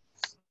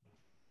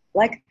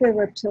 Like the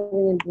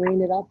reptilian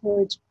brain, it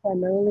operates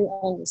primarily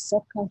on the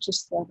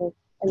subconscious level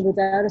and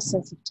without a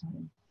sense of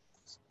time.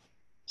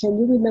 Can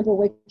you remember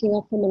waking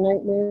up from a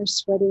nightmare,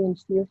 sweaty and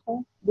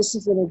fearful? This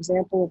is an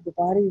example of the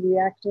body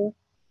reacting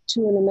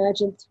to an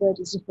imagined threat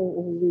as if it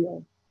were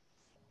real.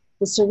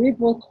 The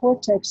cerebral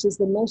cortex is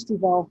the most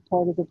evolved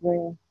part of the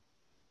brain,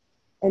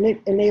 and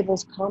it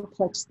enables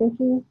complex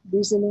thinking,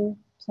 reasoning,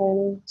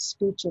 planning,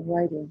 speech, and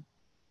writing.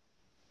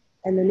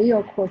 And the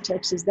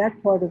neocortex is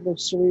that part of the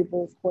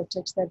cerebral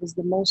cortex that is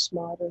the most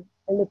modern,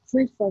 and the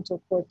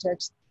prefrontal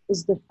cortex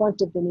is the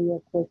front of the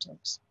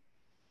neocortex.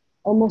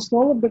 Almost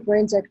all of the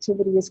brain's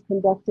activity is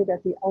conducted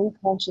at the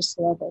unconscious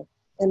level,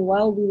 and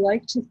while we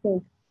like to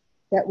think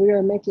that we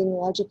are making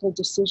logical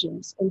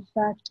decisions, in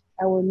fact,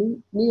 our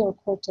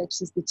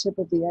neocortex is the tip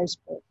of the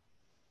iceberg,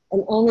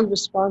 and only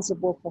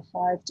responsible for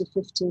 5 to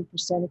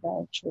 15% of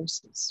our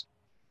choices.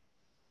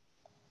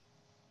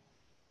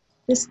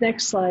 This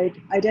next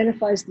slide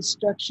identifies the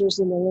structures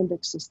in the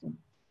limbic system.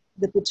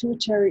 The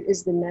pituitary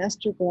is the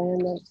master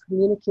gland that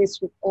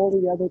communicates with all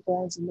the other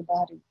glands in the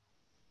body.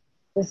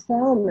 The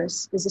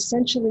thalamus is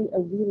essentially a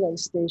relay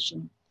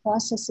station,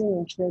 processing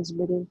and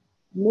transmitting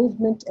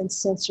movement and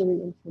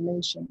sensory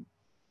information.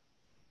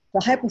 The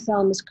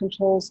hypothalamus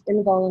controls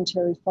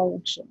involuntary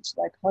functions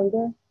like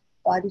hunger,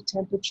 body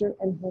temperature,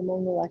 and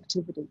hormonal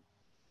activity.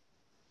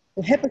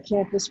 The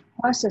hippocampus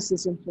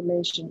processes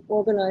information,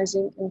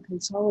 organizing and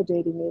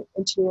consolidating it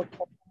into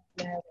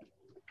a narrative,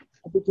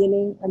 a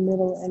beginning, a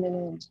middle, and an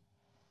end.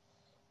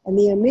 And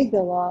the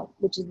amygdala,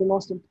 which is the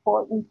most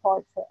important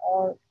part for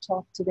our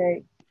talk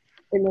today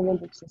in the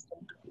limbic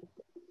system,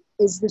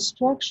 is the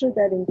structure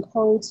that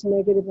encodes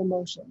negative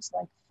emotions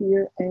like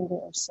fear, anger,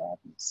 or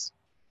sadness.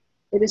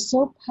 It is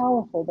so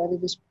powerful that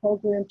it is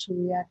programmed to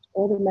react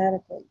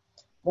automatically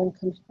when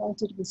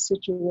confronted with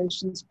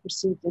situations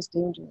perceived as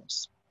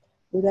dangerous,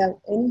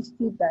 without any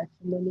feedback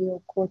from the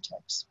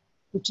neocortex,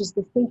 which is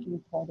the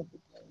thinking part of the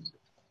brain,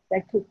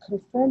 that could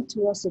confirm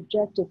to us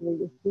objectively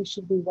if we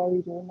should be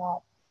worried or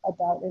not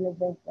about an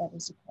event that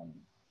is occurring.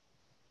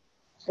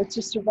 But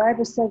to survive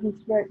a sudden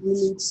threat, you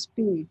need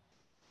speed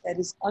that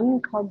is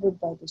unencumbered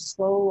by the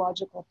slow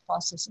logical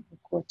process of the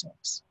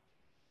cortex.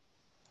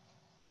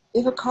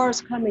 If a car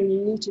is coming,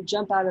 you need to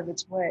jump out of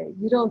its way.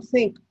 You don't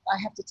think, I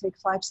have to take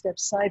 5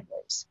 steps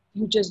sideways.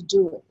 You just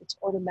do it. It's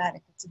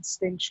automatic. It's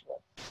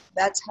instinctual.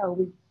 That's how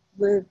we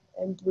live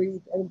and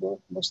breathe and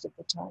work most of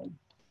the time.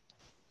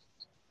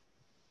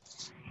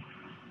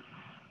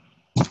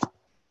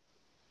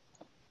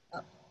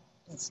 Oh,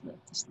 that's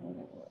not the slide I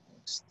want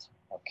next.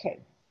 Okay.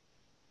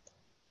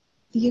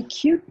 The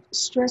acute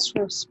stress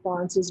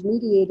response is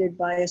mediated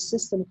by a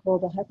system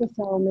called the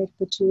hypothalamic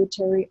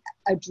pituitary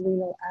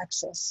adrenal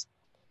axis.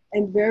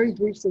 And very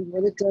briefly,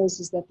 what it does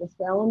is that the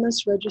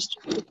thalamus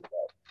registers the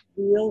threat,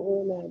 real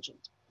or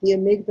imagined. The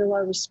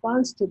amygdala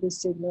responds to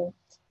this signal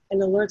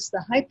and alerts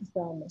the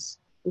hypothalamus,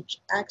 which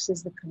acts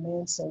as the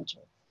command center,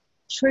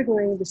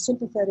 triggering the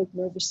sympathetic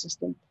nervous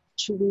system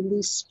to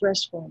release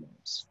stress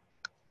hormones.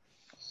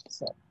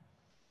 So,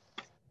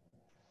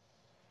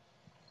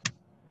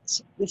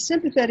 the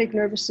sympathetic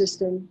nervous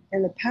system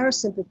and the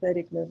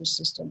parasympathetic nervous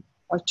system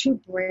are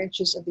 2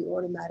 branches of the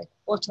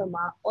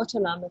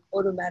autonomic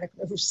automatic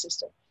nervous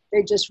system.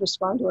 They just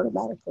respond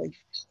automatically.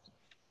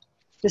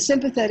 The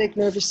sympathetic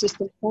nervous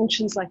system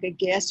functions like a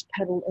gas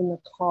pedal in the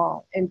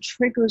car and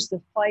triggers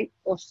the fight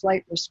or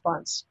flight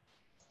response,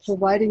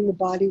 providing the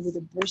body with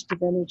a burst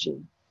of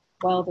energy,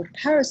 while the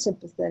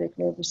parasympathetic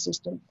nervous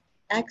system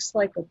acts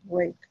like a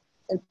brake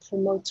and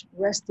promotes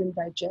rest and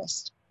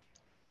digest,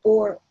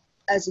 or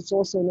as it's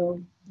also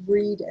known,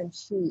 breed and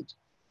feed.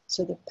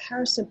 So the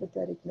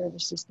parasympathetic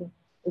nervous system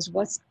is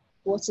what's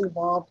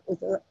involved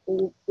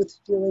with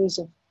feelings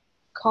of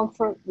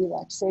comfort,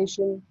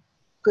 relaxation,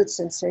 good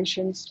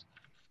sensations.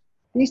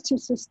 These 2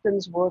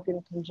 systems work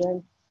in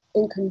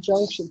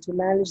conjunction to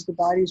manage the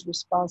body's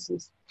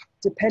responses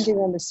depending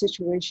on the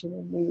situation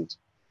and need.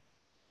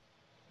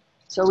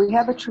 So we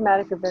have a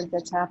traumatic event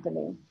that's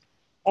happening,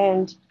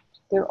 and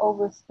there are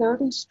over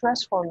 30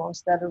 stress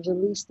hormones that are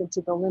released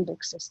into the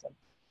limbic system,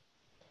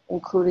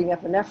 including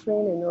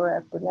epinephrine and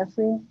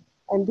norepinephrine,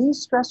 and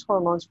these stress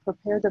hormones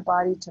prepare the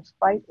body to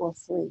fight or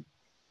flee.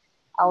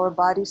 Our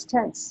bodies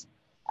tense,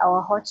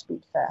 our hearts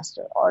beat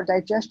faster, our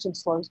digestion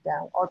slows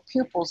down, our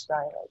pupils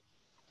dilate.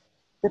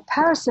 The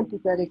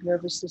parasympathetic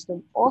nervous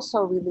system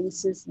also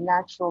releases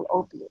natural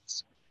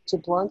opiates to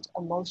blunt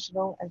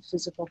emotional and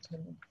physical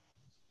pain.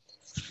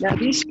 Now,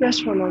 these stress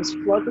hormones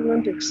flood the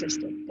limbic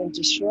system and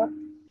disrupt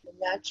the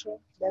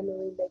natural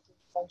memory-making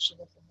function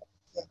of the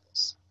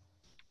hippocampus.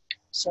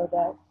 So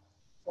that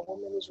if a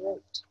woman is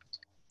raped,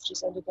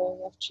 she's undergoing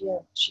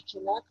FGM, she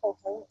cannot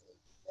coherently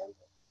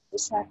remember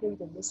this happened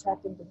and this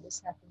happened and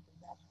this happened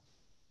and that happened.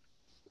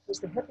 Because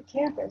the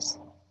hippocampus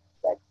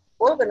that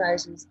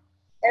organizes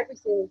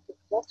everything we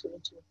go through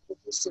into a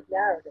cohesive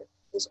narrative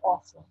is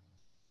offline.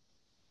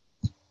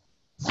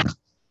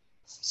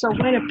 So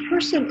when a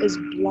person is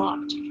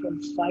blocked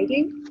from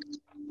fighting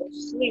or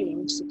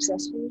fleeing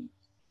successfully,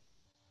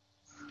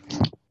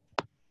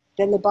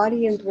 then the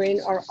body and brain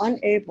are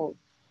unable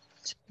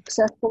to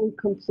successfully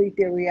complete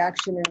their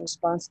reaction in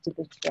response to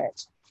the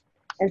threat.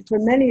 And for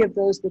many of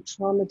those, the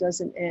trauma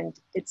doesn't end.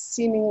 It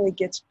seemingly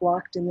gets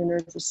blocked in the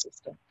nervous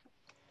system.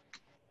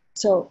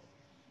 So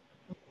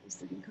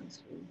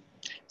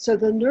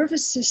the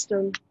nervous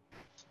system,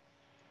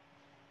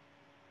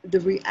 the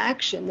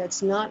reaction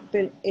that's not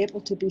been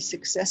able to be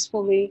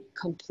successfully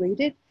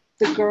completed,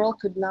 the girl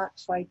could not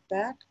fight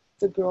back,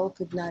 the girl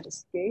could not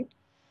escape.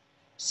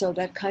 So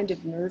that kind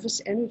of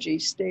nervous energy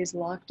stays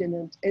locked in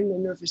the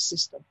nervous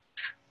system,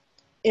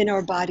 in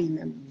our body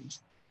memory.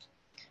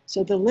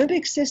 So the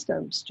limbic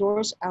system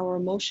stores our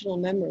emotional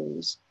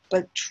memories,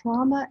 but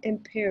trauma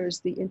impairs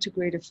the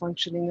integrative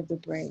functioning of the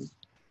brain.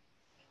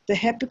 The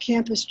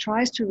hippocampus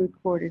tries to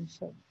record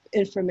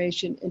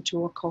information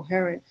into a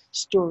coherent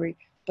story,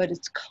 but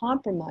it's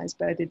compromised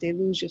by the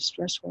deluge of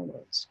stress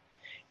hormones,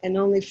 and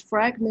only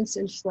fragments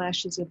and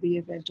flashes of the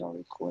event are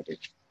recorded.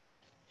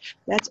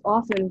 That's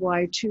often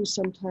why, too,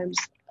 sometimes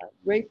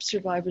rape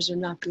survivors are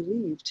not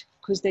believed,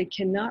 because they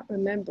cannot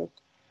remember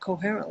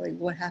coherently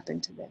what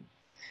happened to them.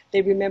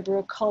 They remember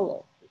a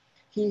color.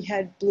 He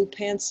had blue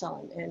pants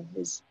on and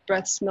his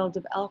breath smelled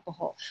of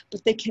alcohol,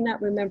 but they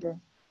cannot remember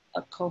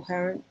a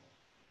coherent,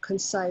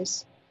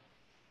 concise,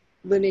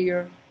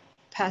 linear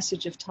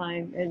passage of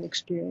time and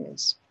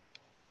experience.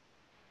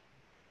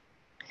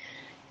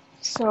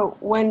 So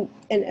when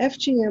an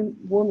FGM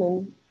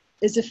woman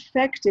is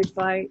affected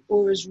by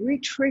or is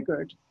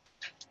re-triggered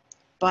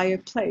by a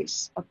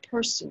place, a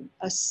person,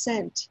 a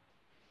scent,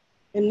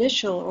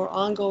 initial or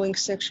ongoing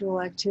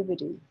sexual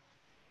activity,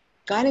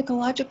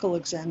 gynecological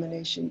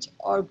examinations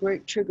are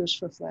great triggers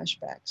for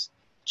flashbacks.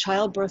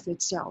 Childbirth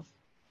itself.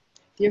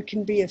 There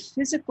can be a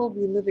physical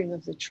reliving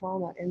of the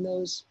trauma in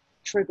those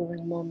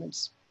triggering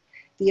moments.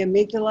 The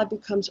amygdala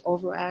becomes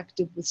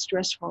overactive with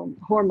stress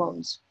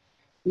hormones,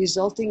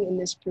 resulting in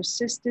this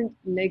persistent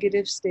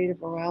negative state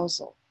of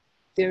arousal.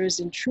 There is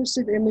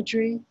intrusive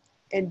imagery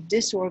and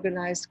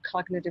disorganized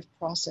cognitive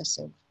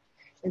processing.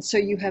 And so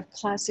you have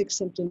classic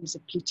symptoms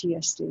of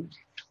PTSD.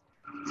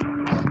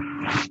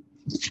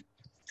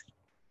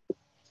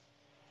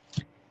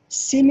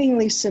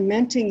 Seemingly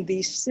cementing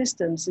these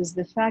systems is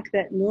the fact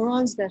that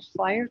neurons that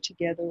fire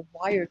together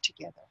wire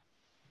together.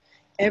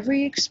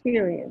 Every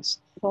experience,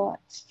 thought,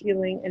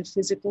 feeling, and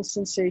physical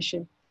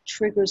sensation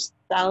triggers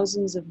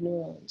thousands of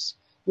neurons,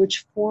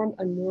 which form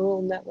a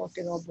neural network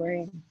in our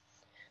brain.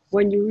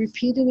 When you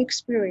repeat an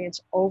experience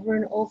over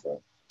and over,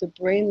 the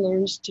brain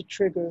learns to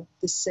trigger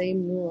the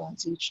same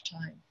neurons each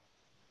time.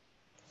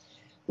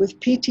 With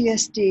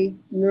PTSD,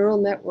 neural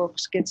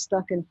networks get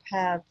stuck in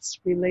paths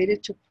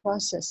related to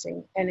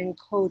processing and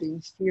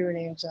encoding fear and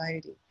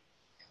anxiety,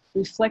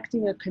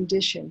 reflecting a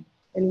condition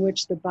in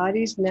which the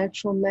body's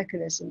natural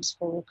mechanisms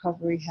for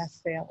recovery have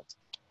failed,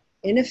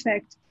 in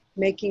effect,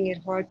 making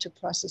it hard to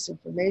process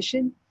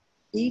information,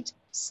 eat,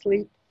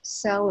 sleep,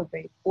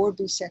 salivate, or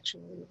be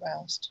sexually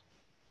aroused.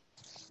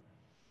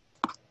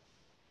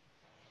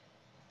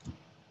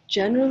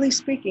 Generally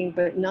speaking,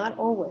 but not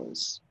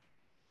always,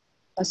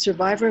 a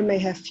survivor may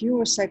have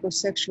fewer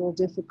psychosexual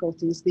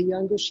difficulties the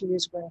younger she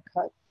is when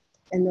cut,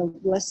 and the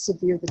less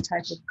severe the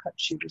type of cut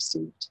she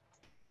received.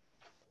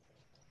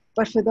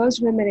 But for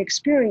those women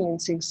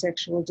experiencing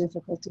sexual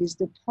difficulties,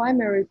 the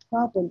primary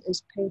problem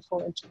is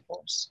painful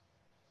intercourse,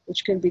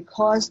 which can be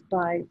caused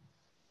by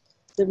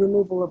the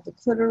removal of the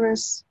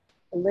clitoris,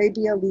 the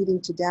labia leading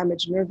to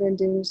damaged nerve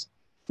endings,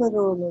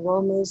 clitoral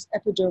neuromas,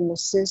 epidermal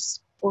cysts,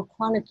 or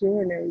chronic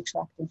urinary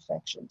tract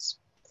infections.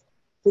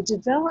 The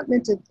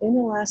development of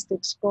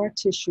inelastic scar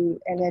tissue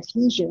and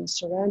adhesions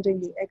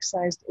surrounding the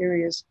excised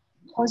areas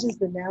causes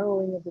the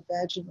narrowing of the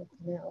vaginal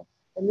canal,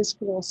 and this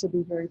could also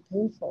be very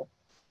painful.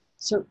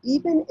 So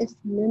even if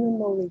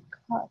minimally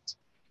cut,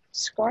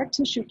 scar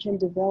tissue can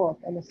develop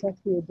and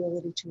affect the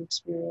ability to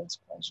experience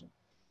pleasure.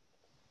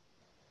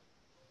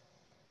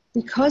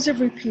 Because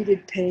of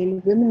repeated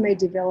pain, women may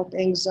develop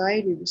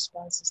anxiety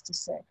responses to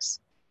sex,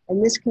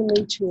 and this can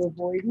lead to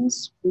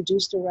avoidance,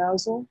 reduced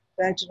arousal,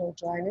 vaginal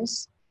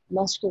dryness,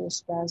 muscular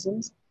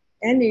spasms,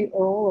 any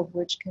or all of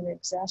which can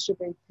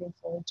exacerbate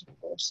painful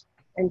intercourse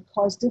and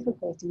cause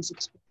difficulties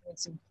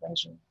experiencing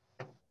pleasure.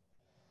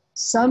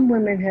 Some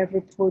women have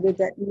reported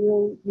that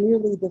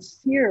merely the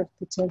fear of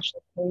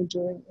potential pain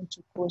during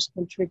intercourse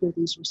can trigger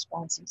these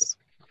responses.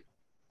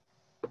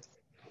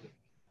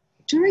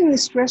 During the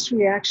stress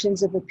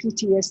reactions of a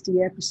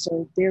PTSD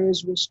episode, there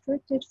is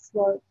restricted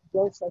blood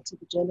flow to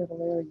the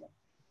genital area.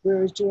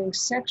 whereas during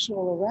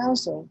sexual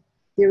arousal,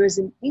 there is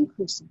an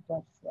increase in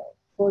blood flow,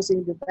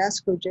 causing the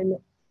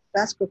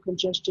vascular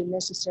congestion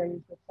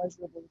necessary for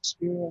pleasurable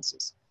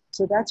experiences.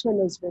 So that's when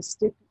those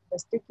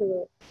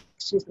vestibular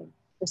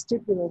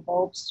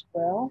bulbs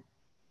swell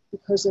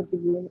because of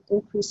the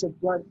increase of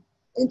blood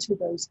into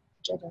those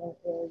genital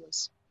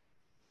areas.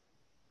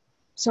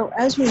 So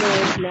as we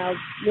know now,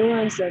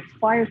 neurons that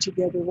fire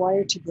together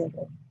wire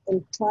together,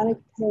 and chronic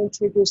pain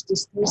triggers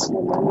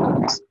dysfunctional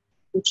memories,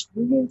 which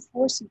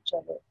reinforce each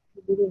other,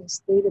 creating a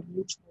state of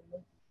mutual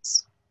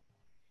maintenance.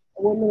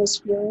 A woman is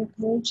feeling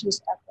pain,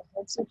 she's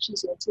apprehensive,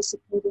 she's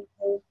anticipating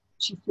pain,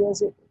 she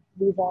feels it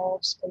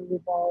revolves and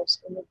revolves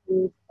in the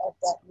groove of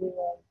that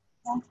neuron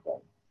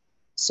pathway.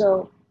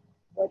 So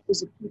what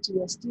is a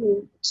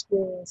PTSD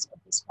experience of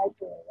this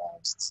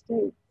hyper-aroused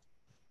state?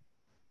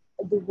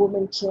 The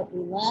woman can't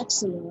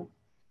relax enough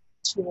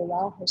to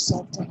allow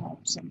herself to have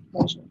some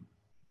pleasure.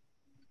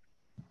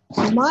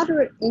 A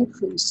moderate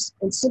increase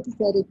in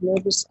sympathetic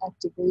nervous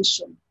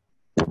activation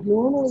would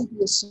normally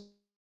be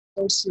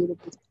associated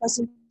with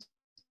pleasant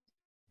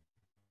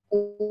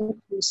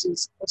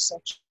increases of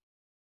sexual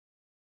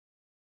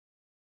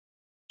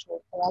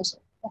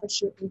arousal.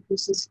 Temperature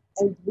increases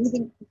and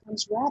breathing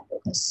becomes rapid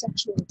as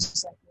sexual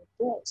excitement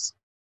builds.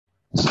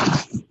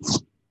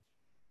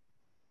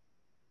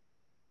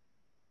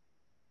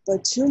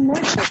 But too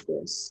much of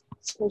this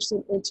puts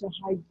them into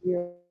high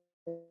gear,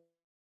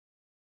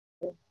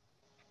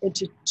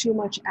 into too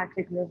much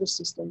active nervous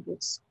system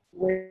gets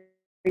way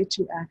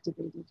too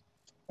activated.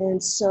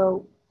 And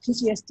so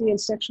PTSD and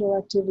sexual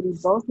activity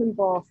both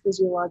involve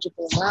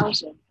physiological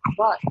arousal,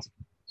 but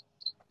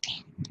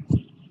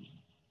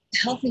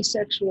healthy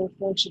sexual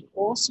function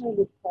also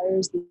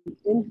requires the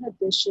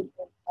inhibition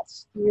of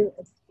fear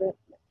and threat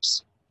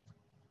maps.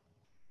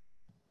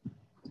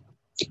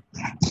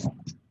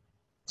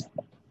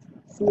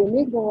 The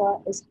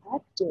amygdala is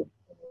active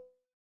in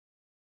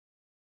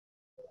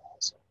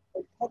arousal,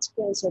 and PET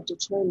scans have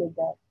determined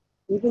that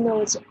even though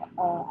it's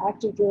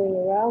active during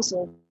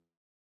arousal,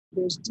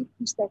 there's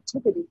decreased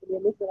activity in the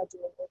amygdala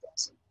during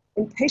orgasm.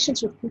 In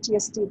patients with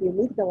PTSD, the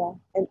amygdala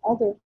and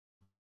other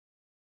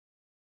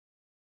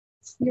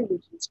fear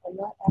regions are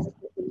not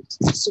adequately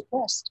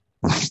suppressed.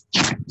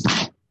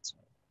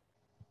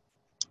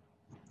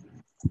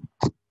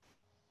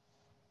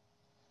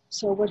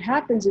 So what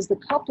happens is the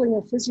coupling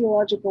of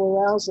physiological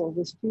arousal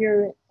with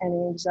fear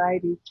and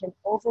anxiety can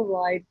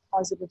override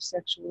positive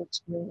sexual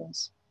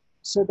experience,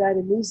 so that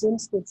in these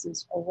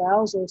instances,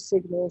 arousal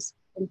signals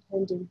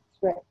impending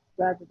threat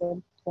rather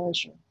than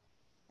pleasure.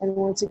 And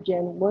once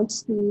again,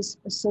 once these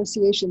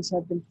associations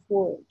have been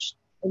forged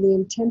and the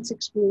intense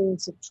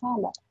experience of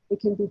trauma, it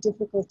can be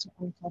difficult to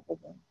uncouple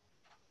them.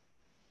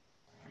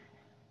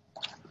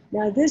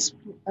 Now this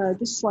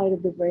slide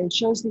of the brain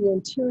shows the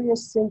anterior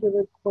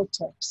cingulate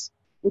cortex,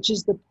 which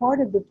is the part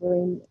of the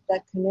brain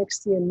that connects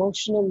the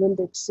emotional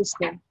limbic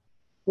system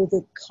with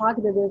the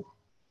cognitive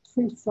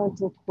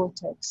prefrontal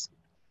cortex.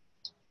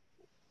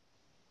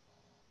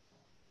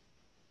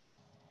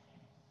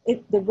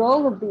 The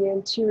role of the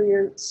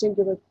anterior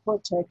cingulate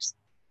cortex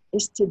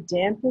is to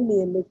dampen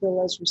the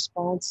amygdala's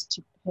response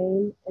to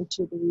pain and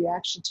to the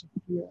reaction to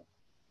fear.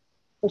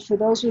 But for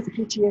those with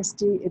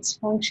PTSD, its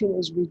function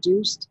is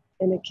reduced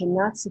and it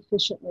cannot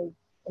sufficiently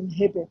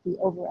inhibit the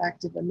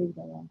overactive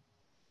amygdala.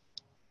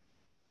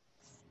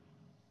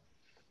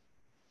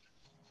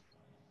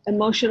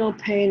 Emotional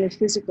pain and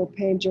physical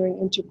pain during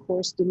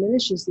intercourse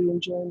diminishes the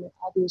enjoyment,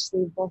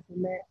 obviously, of both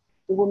the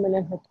woman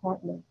and her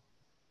partner.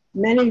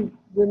 Many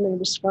women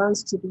respond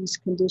to these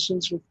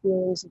conditions with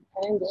feelings of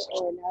anger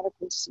or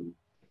inadequacy.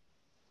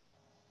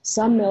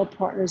 Some male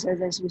partners,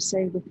 as I was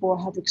saying before,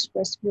 have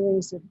expressed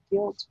feelings of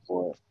guilt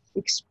for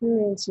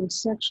experiencing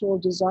sexual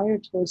desire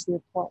towards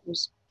their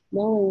partners,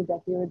 knowing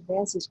that their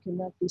advances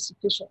cannot be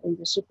sufficiently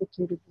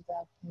reciprocated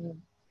without pain.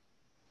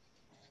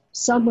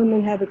 Some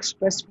women have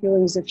expressed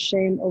feelings of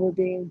shame over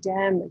being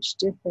damaged,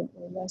 different,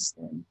 or less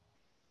than.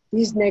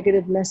 These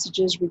negative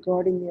messages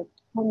regarding their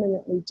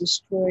permanently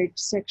destroyed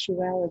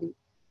sexuality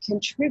can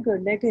trigger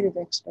negative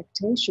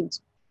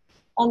expectations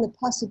on the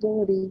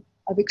possibility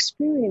of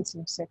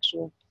experiencing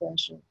sexual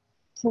pleasure,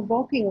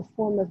 provoking a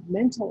form of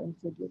mental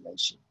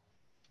infibulation.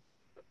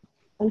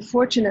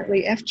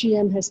 Unfortunately,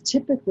 FGM has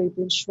typically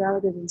been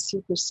shrouded in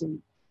secrecy,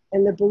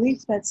 and the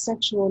belief that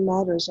sexual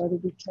matters are to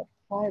be kept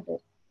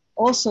private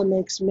also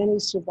makes many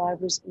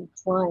survivors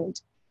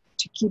inclined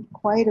to keep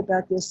quiet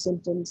about their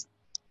symptoms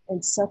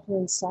and suffer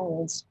in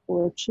silence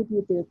or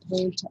attribute their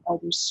pain to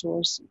other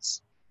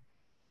sources.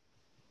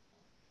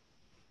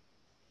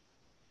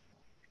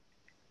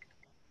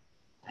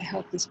 I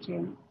hope this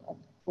came up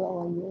well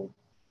on you.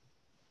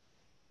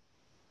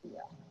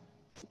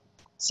 Yeah.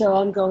 So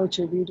I'm going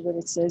to read what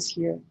it says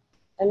here.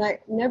 And I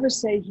never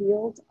say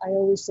healed, I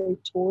always say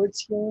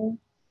towards healing,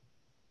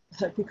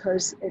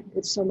 because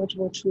it's so much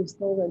more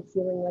truthful than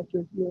feeling like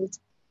you're healed.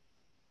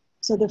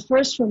 So the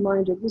first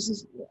reminder, this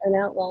is an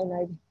outline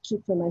I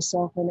keep for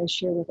myself and I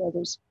share with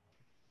others.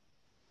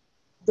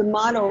 The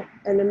motto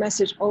and the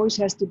message always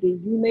has to be,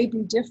 you may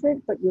be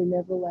different, but you're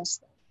never less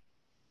than.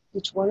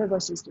 Each one of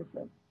us is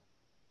different.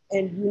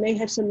 And you may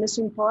have some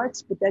missing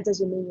parts, but that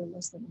doesn't mean you're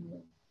less than a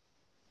man.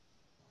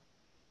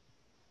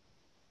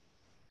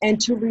 And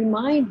to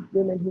remind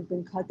women who've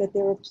been cut that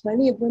there are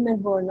plenty of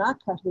women who are not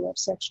cut who have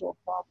sexual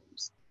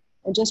problems.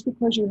 And just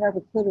because you have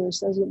a clitoris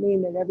doesn't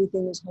mean that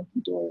everything is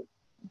hunky-dory.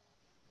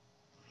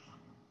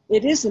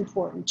 It is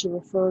important to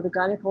refer to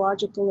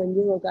gynecological and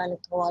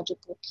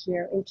urogynecological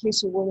care in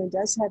case a woman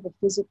does have a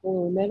physical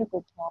or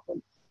medical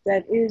problem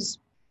that is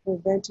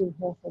preventing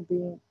her from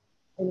being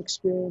and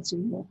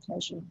experiencing more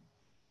pleasure.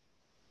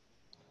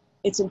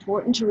 It's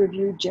important to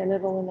review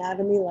genital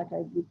anatomy like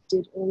I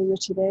did earlier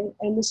today,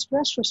 and the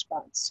stress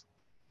response.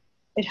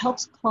 It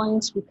helps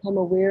clients become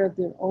aware of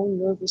their own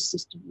nervous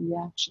system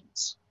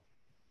reactions.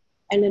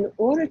 And in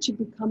order to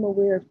become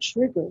aware of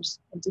triggers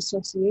and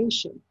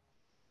dissociation,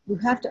 you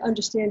have to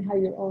understand how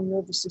your own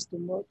nervous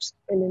system works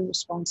and in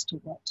response to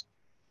what.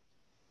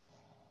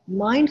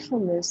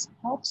 Mindfulness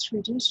helps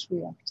reduce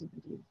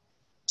reactivity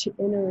to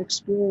inner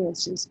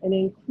experiences and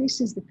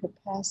increases the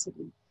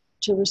capacity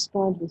to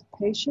respond with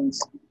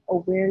patience,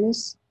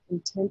 awareness,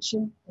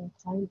 intention, and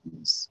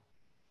kindness.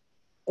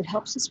 It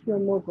helps us feel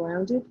more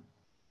grounded.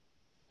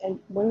 And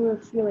when we're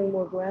feeling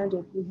more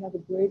grounded, we have a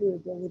greater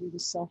ability to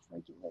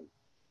self-regulate.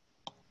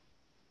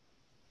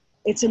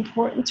 It's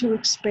important to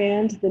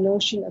expand the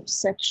notion of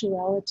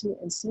sexuality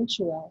and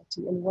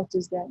sensuality. And what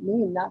does that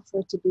mean? Not for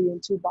it to be in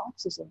two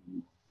boxes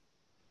anymore.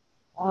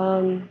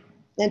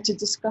 And to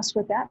discuss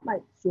what that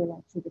might feel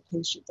like for the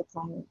patient, the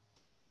client.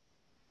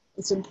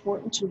 It's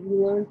important to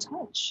relearn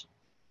touch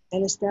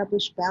and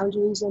establish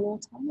boundaries and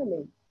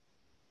autonomy.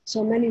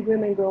 So many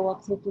women grow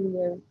up thinking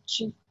their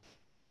chief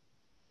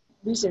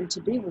reason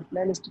to be with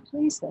men is to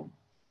please them.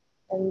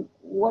 And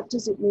what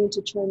does it mean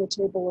to turn the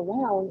table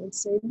around and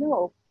say,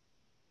 no,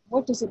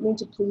 what does it mean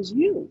to please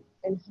you?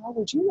 And how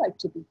would you like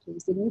to be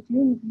pleased? And if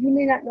you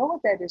may not know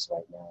what that is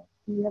right now.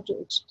 You have to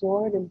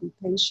explore it and be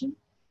patient.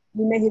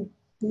 You may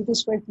be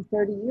this way for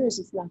 30 years.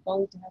 It's not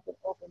going to happen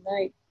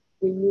overnight.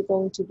 Where you're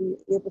going to be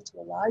able to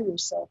allow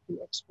yourself the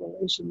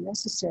exploration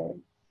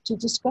necessary to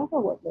discover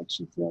what makes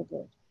you feel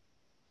good.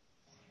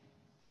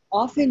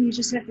 Often you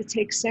just have to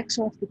take sex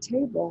off the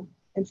table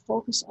and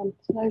focus on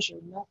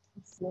pleasure, not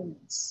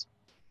performance.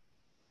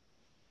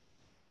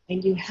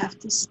 And you have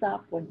to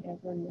stop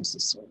whenever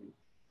necessary.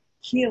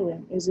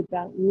 Healing is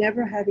about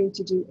never having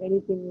to do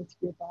anything with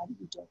your body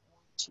you don't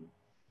want to.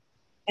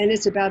 And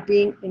it's about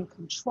being in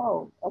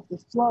control of the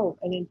flow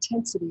and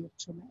intensity of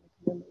traumatic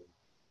memory,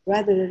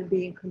 rather than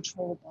being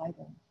controlled by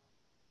them.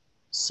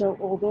 So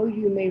although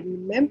you may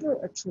remember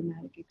a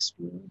traumatic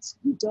experience,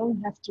 you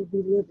don't have to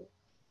relive it.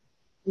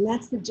 And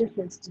that's the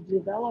difference, to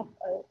develop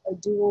a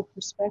dual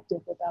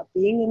perspective about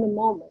being in the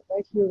moment,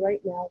 right here,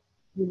 right now.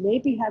 You may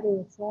be having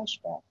a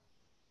flashback,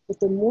 but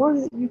the more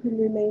that you can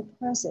remain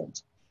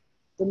present,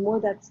 the more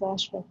that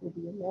flashback will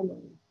be a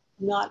memory,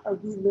 not a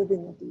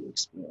reliving of the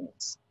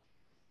experience.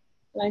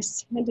 And I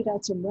handed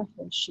out some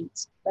reference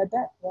sheets.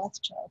 Babette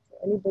Rothschild,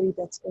 for anybody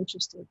that's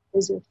interested,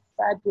 is a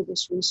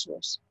fabulous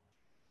resource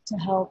to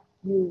help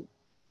you,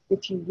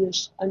 if you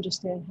wish,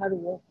 understand how to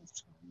work with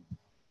trauma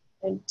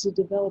and to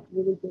develop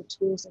really good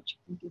tools that you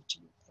can give to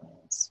your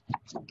clients.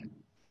 I don't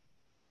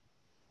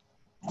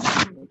know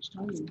how much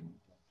time you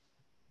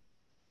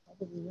have.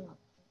 Probably not.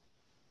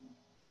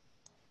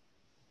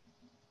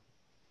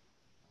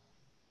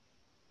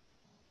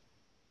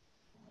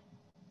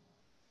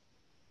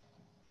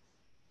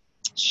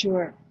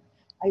 Sure.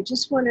 I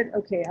just wanted,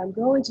 okay, I'm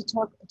going to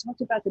I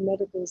talked about the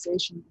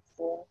medicalization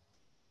before.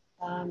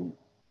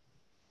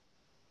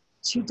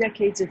 2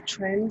 decades of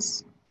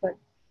trends, but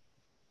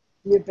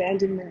the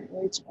abandonment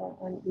rates are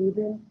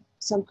uneven.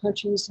 Some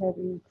countries have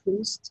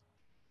increased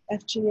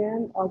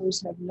FGM,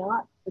 others have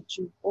not, but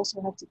you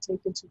also have to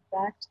take into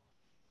fact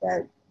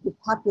that the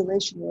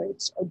population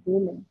rates are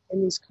booming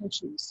in these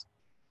countries.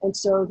 And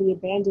so the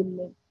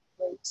abandonment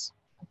rates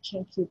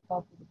can't keep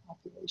up with the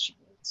population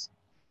rates.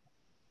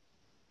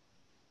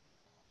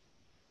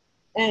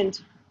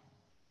 And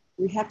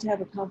we have to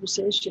have a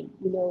conversation.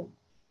 You know,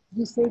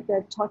 you think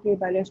that talking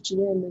about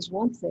FGM is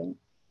one thing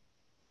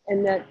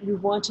and that you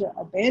want to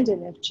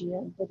abandon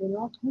FGM, but in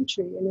our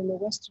country and in the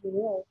Western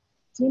world,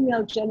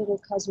 female genital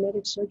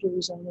cosmetic surgery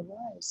is on the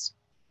rise.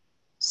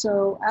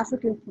 So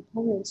African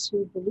proponents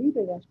who believe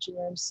in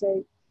FGM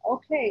say,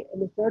 okay,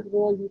 in the third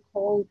world you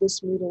call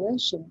this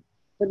mutilation,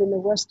 but in the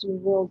Western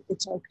world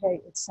it's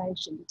okay, it's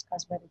sanctioned, it's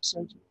cosmetic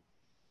surgery.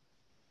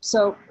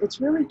 So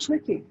it's really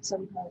tricky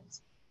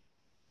sometimes.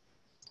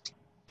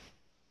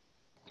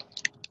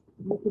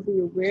 You have to be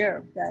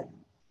aware that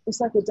it's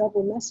like a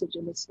double message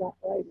and it's not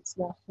right, it's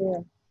not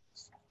fair.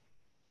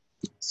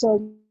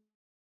 So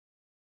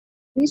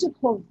these are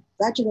called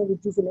vaginal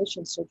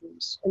rejuvenation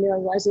surgeries, and they are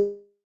rising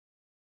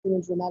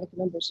in dramatic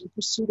numbers in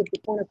pursuit of the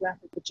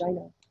pornographic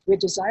vagina, where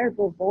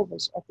desirable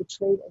vulvas are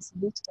portrayed as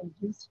neat and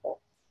youthful,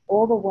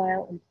 all the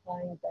while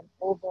implying that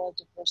overall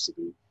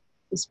diversity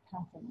is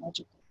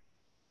pathological.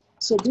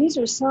 So these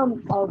are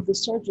some of the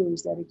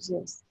surgeries that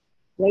exist: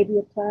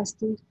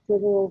 labiaplasty,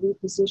 clitoral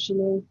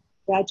repositioning,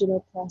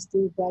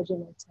 vaginoplasty,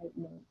 vaginal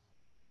tightening.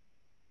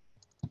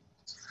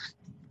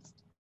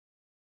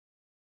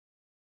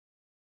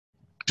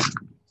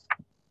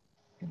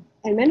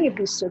 And many of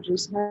these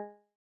surgeries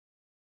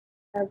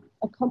have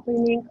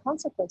accompanying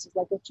consequences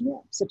like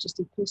FGM, such as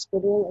decreased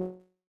clitoral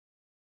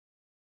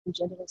and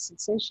genital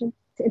sensation,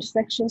 to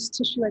infections,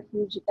 tissue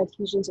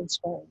adhesions, and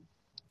scarring.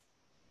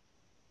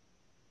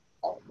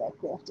 Oh, that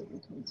graph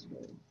didn't come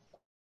through.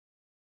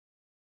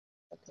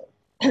 Okay.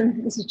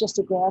 This is just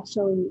a graph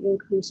showing the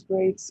increased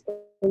rates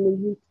in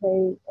the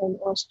UK and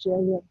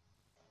Australia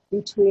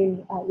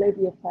between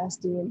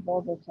labiaplasty and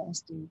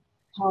vulvoplasty,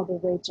 how the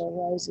rates are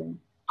rising.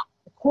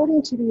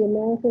 According to the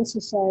American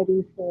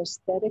Society for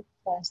Aesthetic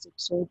Plastic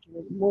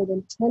Surgery, more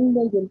than 10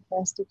 million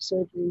plastic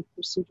surgery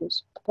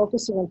procedures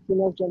focusing on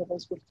female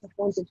genitals were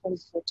performed in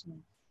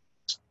 2014.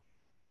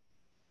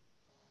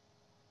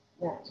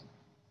 Now,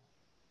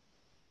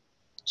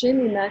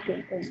 Jamie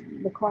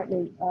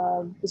McCartney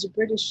is a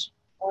British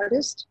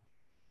artist,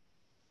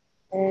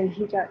 and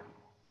he got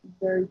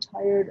very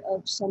tired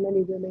of so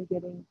many women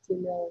getting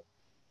female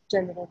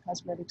genital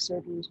cosmetic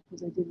surgeries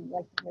because they didn't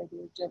like the way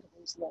their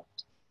genitals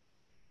looked.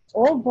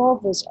 All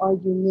vulvas are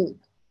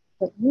unique,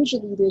 but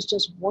usually there's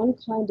just one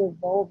kind of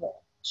vulva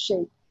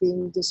shape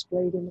being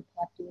displayed in the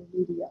popular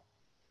media,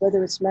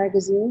 whether it's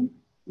magazine,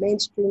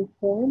 mainstream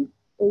porn,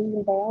 or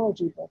even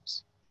biology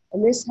books.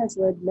 And this has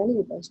led many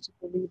of us to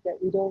believe that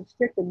we don't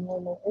fit the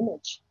normal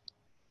image.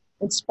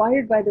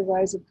 Inspired by the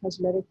rise of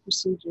cosmetic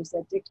procedures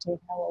that dictate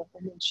how a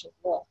woman should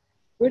look,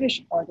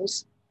 British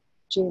artist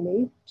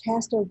Jamie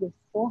cast over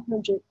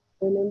 400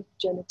 women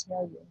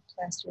genitalia in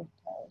plaster of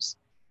Paris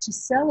to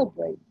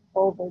celebrate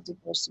vulvar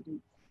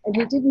diversity, and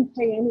he didn't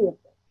pay any of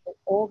them, but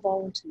all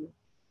volunteer,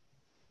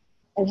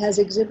 and has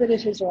exhibited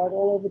his art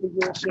all over the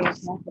European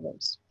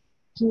capitals.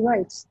 He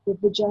writes, the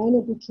vagina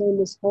became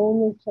this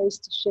only place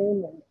to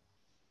shame women.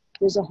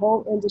 There's a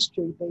whole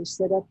industry they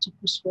set up to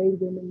persuade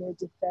women they're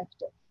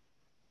defective.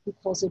 He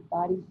calls it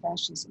body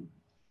fascism.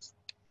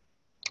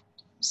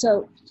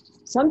 So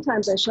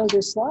sometimes I show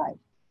this slide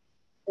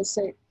and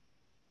say,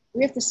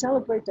 we have to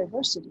celebrate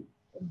diversity,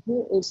 and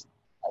here is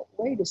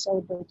a way to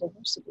celebrate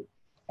diversity.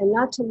 And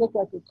not to look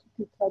like a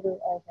cookie cutter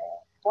of a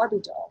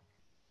Barbie doll,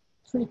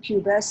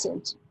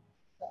 prepubescent,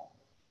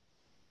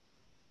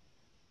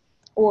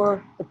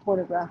 or the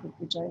pornographic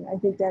vagina. I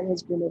think that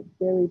has been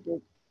a very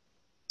big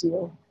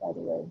deal, by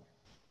the way.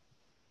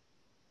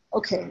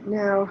 Okay,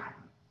 now,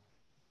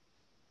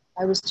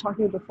 I was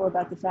talking before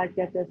about the fact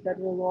that the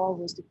federal law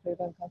was declared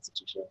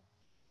unconstitutional.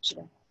 Should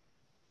I?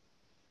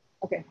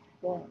 Okay,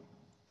 well,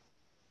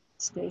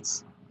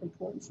 states,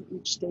 important for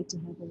each state to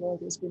have a law.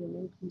 There's been an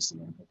increase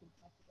in African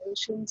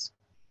populations.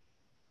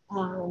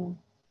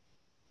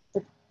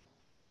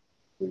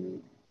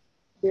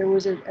 There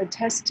was a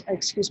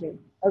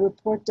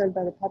report done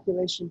by the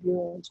Population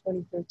Bureau in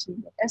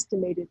 2013 that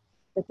estimated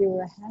that there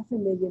were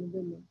 500,000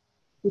 women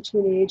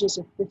between the ages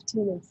of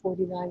 15 and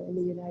 49 in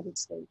the United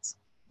States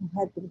who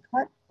had been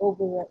cut or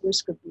were at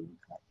risk of being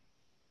cut.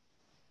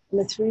 And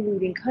the three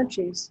leading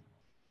countries,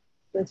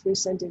 the three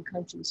sending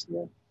countries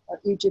here, are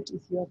Egypt,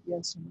 Ethiopia,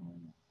 and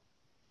Somalia.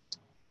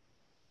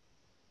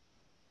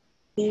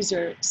 These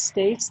are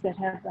states that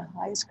have the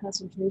highest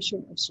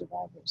concentration of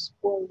survivors,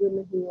 or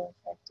women who are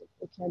affected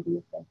or can be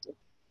affected.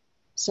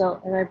 So,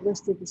 and I've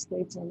listed the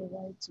states on the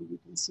right so you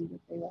can see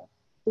what they are.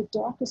 The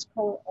darkest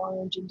color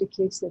orange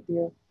indicates that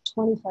there are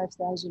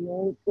 25,000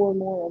 or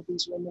more of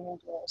these women and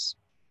girls.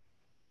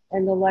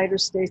 And the lighter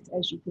states,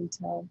 as you can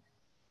tell,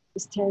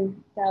 is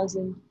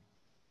 10,000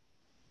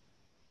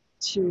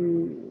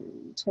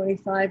 to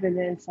 25, and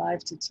then 5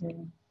 to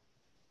 10.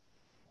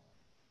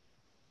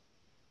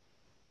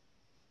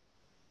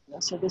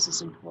 So this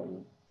is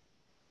important.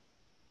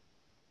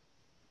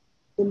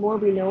 The more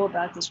we know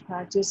about this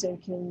practice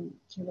and can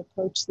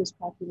approach this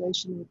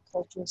population with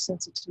cultural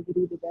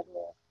sensitivity, the better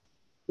off.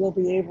 We'll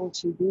be able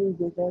to be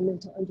with them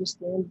and to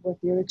understand what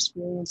their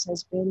experience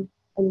has been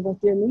and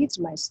what their needs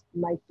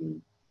might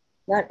be.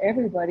 Not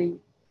everybody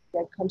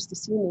that comes to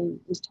see me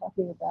is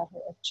talking about her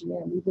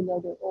FGM, even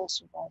though they're all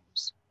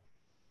survivors.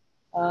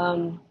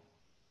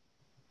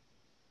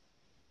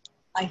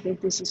 I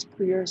think this is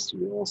clear to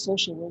you all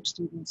social work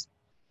students.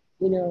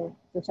 You know,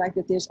 the fact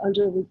that there's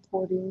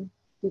underreporting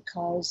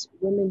because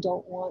women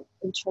don't want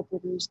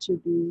interpreters to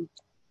be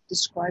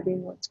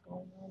describing what's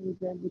going on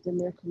within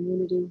their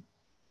community.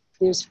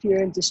 There's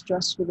fear and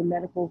distrust for the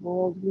medical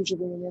world.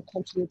 Usually in their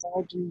country of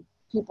origin,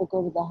 people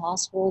go to the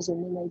hospitals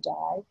and then they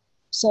die.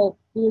 So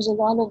there's a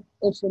lot of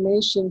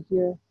information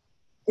here.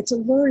 It's a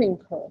learning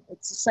curve.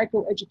 It's a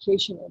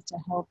psychoeducational to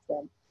help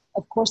them.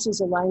 Of course, there's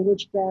a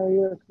language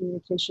barrier, a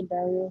communication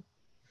barrier.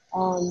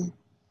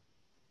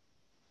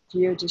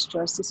 Fear,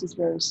 distrust, this is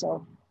very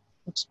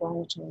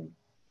self-explanatory.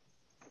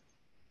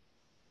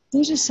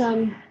 These are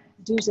some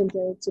do's and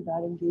don'ts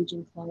about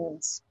engaging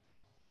clients,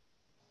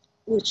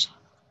 which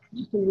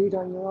you can read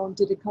on your own.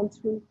 Did it come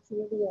through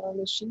clearly on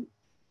the sheet?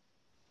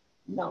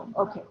 No,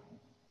 okay.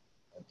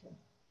 Okay.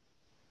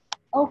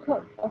 Oh,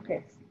 cool.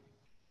 Okay.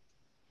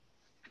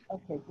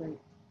 Okay, great.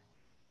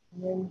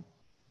 And then,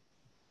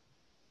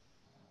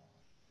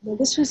 now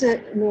this was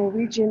a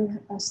Norwegian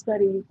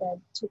study that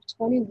took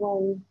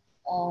 21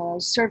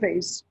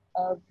 surveys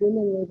of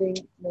women living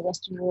in the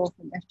Western world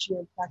from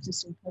FGM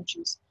practicing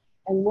countries.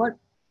 And what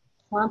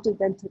prompted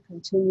them to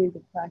continue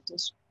the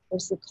practice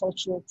was the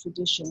cultural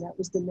tradition. That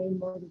was the main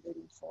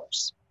motivating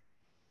force.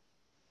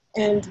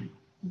 And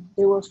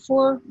there were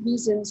 4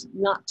 reasons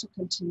not to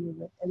continue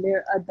it. And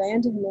their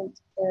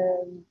abandonment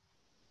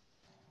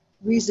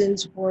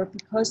reasons were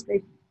because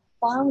they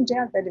found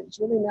out that it's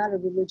really not a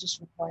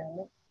religious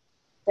requirement,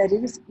 that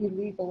it is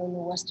illegal in the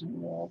Western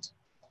world,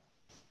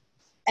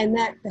 and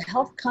that the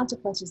health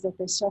consequences that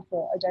they suffer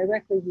are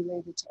directly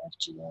related to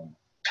FGM,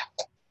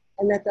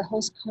 and that the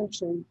host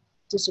country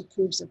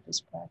disapproves of this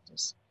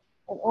practice.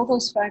 And all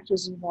those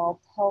factors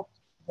involved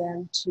helped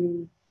them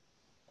to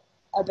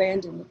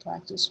abandon the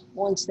practice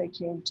once they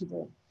came to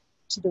the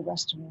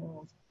Western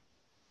world.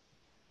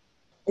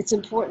 It's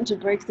important to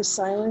break the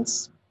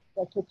silence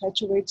that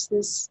perpetuates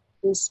this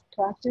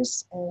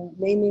practice, and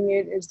naming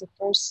it is the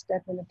first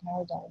step in a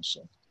paradigm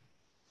shift.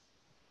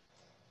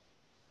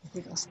 I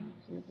think I'll stop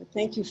here, but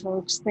thank you,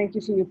 folks. Thank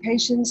you for your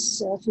patience,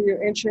 for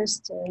your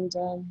interest, and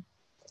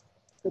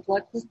good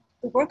luck with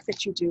the work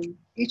that you do,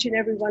 each and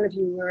every one of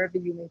you, wherever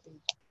you may be.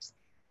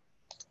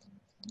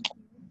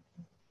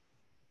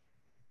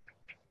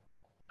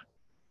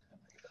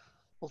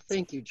 Well,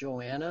 thank you,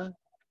 Joanna.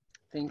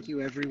 Thank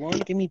you, everyone.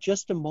 Give me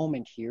just a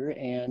moment here,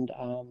 and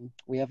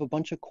we have a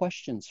bunch of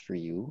questions for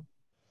you.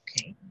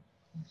 Okay.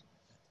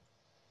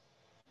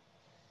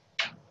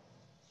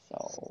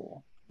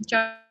 So,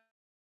 Joe,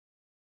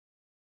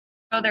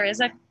 there is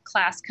a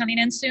class coming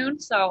in soon,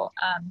 so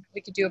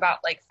we could do about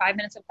like 5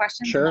 minutes of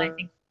questions. Sure. And I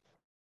think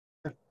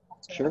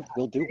Sure,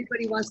 we'll do. If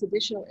anybody wants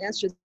additional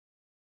answers,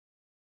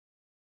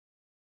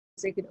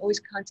 they can always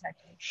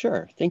contact me.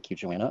 Sure, thank you,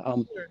 Joanna.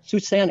 Sure.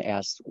 Suzanne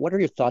asks, what are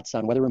your thoughts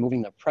on whether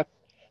removing the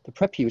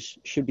prepuce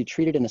should be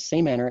treated in the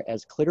same manner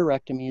as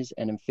clitorectomies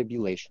and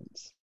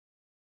infibulations?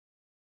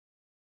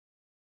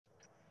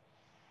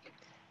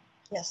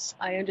 Yes,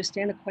 I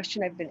understand a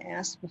question I've been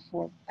asked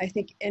before. I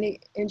think any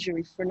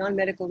injury for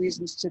non-medical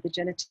reasons to the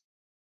genitalia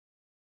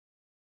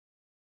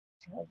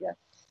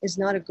is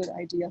not a good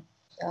idea.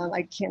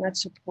 I cannot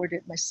support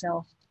it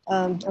myself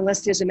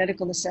unless there's a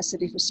medical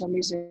necessity for some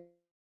reason.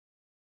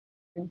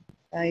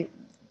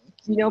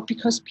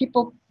 Because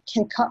people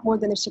can cut more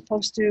than they're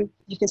supposed to,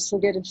 you can still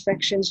get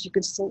infections, you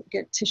can still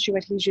get tissue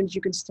adhesions,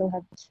 you can still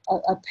have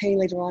a pain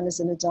later on as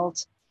an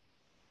adult.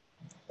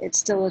 It's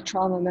still a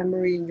trauma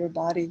memory in your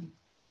body.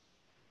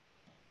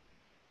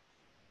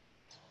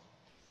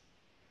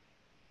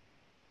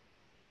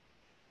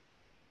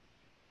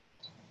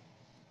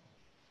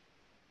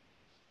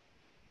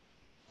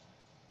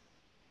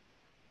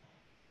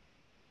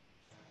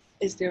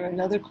 Is there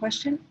another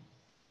question?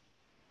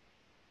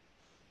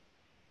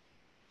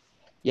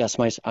 Yes,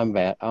 I'm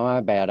bad.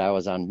 My bad. I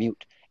was on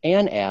mute.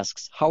 Anne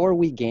asks, how are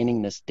we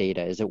gaining this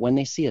data? Is it when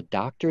they see a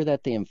doctor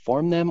that they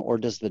inform them, or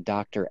does the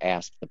doctor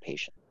ask the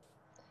patient?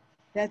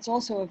 That's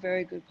also a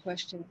very good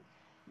question.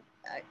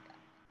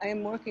 I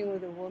am working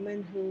with a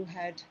woman who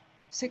had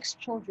 6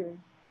 children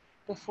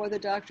before the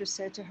doctor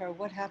said to her,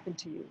 "What happened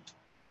to you?"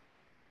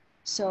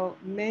 So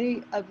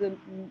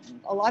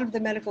a lot of the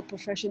medical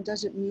profession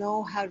doesn't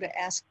know how to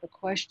ask the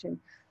question.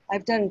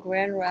 I've done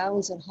grand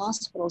rounds in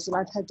hospitals, and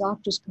I've had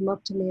doctors come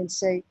up to me and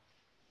say,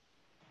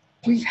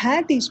 "We've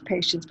had these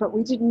patients, but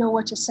we didn't know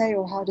what to say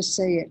or how to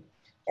say it."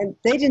 And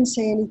they didn't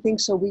say anything,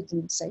 so we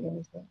didn't say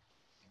anything.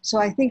 So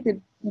I think the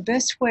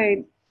best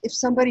way, if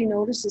somebody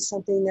notices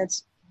something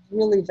that's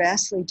really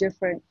vastly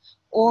different,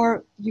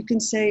 or you can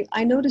say,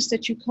 "I noticed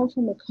that you come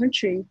from a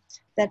country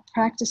that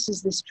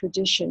practices this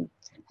tradition.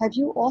 Have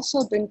you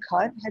also been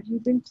cut? Have you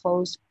been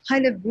closed?"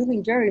 Kind of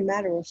really very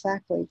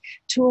matter-of-factly,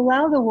 to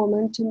allow the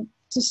woman to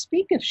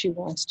speak if she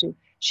wants to.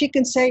 She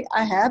can say,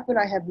 "I have, but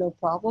I have no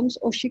problems,"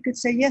 or she could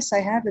say, "Yes, I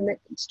have," and then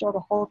start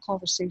a whole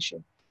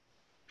conversation.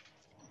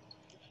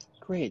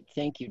 Great,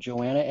 thank you,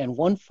 Joanna. And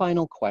one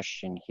final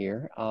question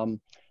here.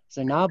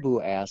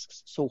 Zainabu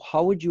asks, so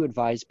how would you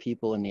advise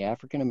people in the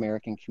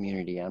African-American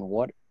community on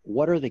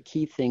what are the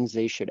key things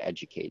they should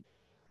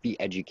be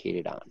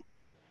educated on?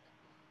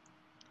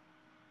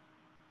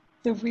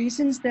 The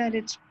reasons that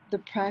the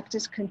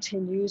practice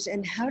continues,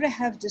 and how to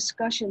have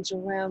discussions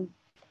around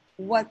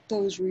what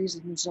those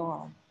reasons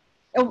are.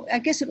 Oh, I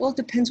guess it all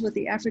depends what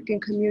the African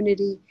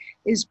community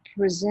is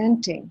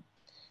presenting.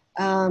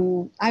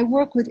 I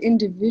work with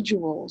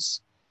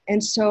individuals,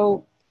 and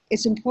so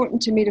it's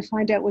important to me to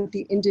find out what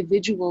the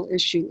individual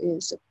issue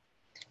is.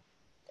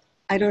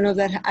 I don't know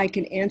that I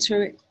can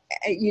answer it,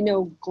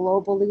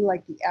 globally,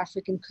 like the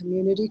African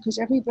community, because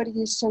everybody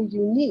is so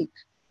unique.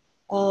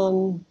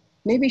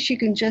 Maybe she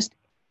can just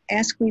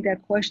ask me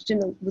that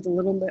question with a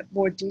little bit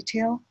more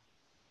detail.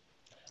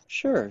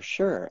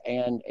 Sure.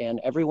 And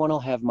everyone will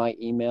have my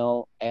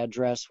email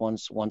address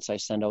once I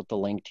send out the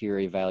link to your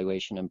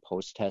evaluation and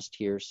post-test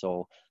here.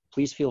 So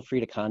please feel free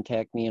to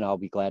contact me, and I'll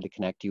be glad to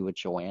connect you with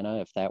Joanna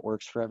if that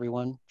works for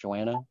everyone.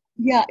 Joanna?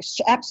 Yeah,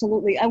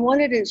 absolutely. I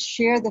wanted to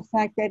share the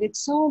fact that it's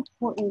so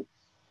important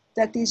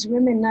that these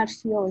women not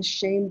feel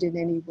ashamed in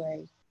any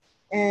way.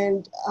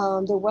 And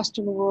the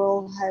Western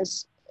world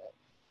has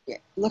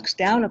looks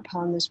down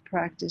upon this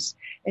practice,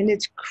 and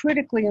it's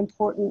critically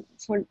important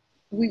for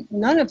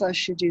none of us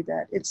should do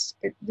that.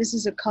 This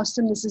is a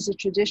custom, this is a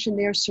tradition.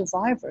 They are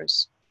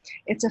survivors.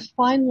 It's a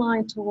fine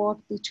line to walk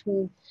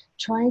between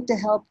trying to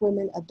help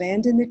women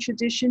abandon the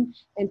tradition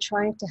and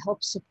trying to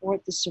help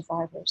support the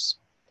survivors.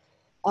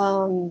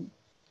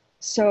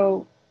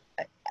 So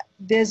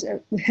there's a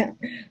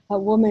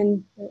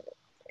woman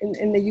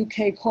in the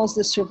UK calls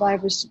the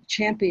survivors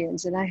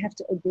champions, and I have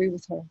to agree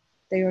with her.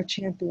 They are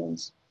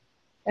champions,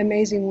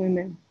 amazing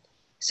women.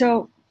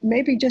 So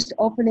maybe just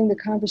opening the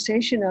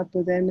conversation up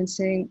with them and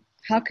saying,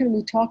 how can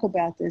we talk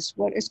about this?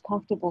 What is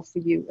comfortable for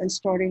you? And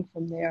starting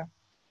from there.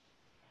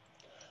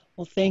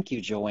 Well, thank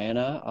you,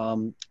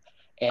 Joanna.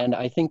 And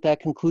I think that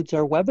concludes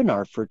our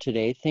webinar for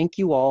today. Thank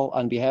you all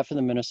on behalf of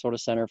the Minnesota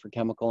Center for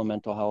Chemical and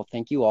Mental Health.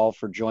 Thank you all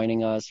for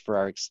joining us for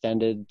our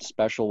extended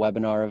special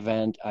webinar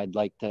event. I'd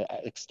like to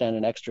extend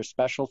an extra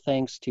special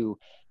thanks to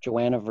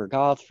Joanna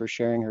Vergoth for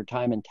sharing her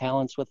time and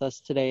talents with us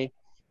today,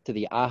 to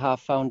the AHA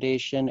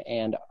Foundation,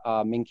 and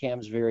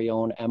MinCam's very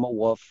own Emma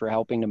Wolf for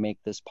helping to make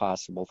this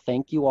possible.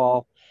 Thank you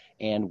all,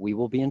 and we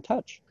will be in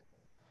touch.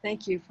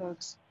 Thank you,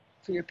 folks,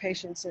 for your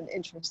patience and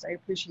interest. I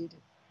appreciate it.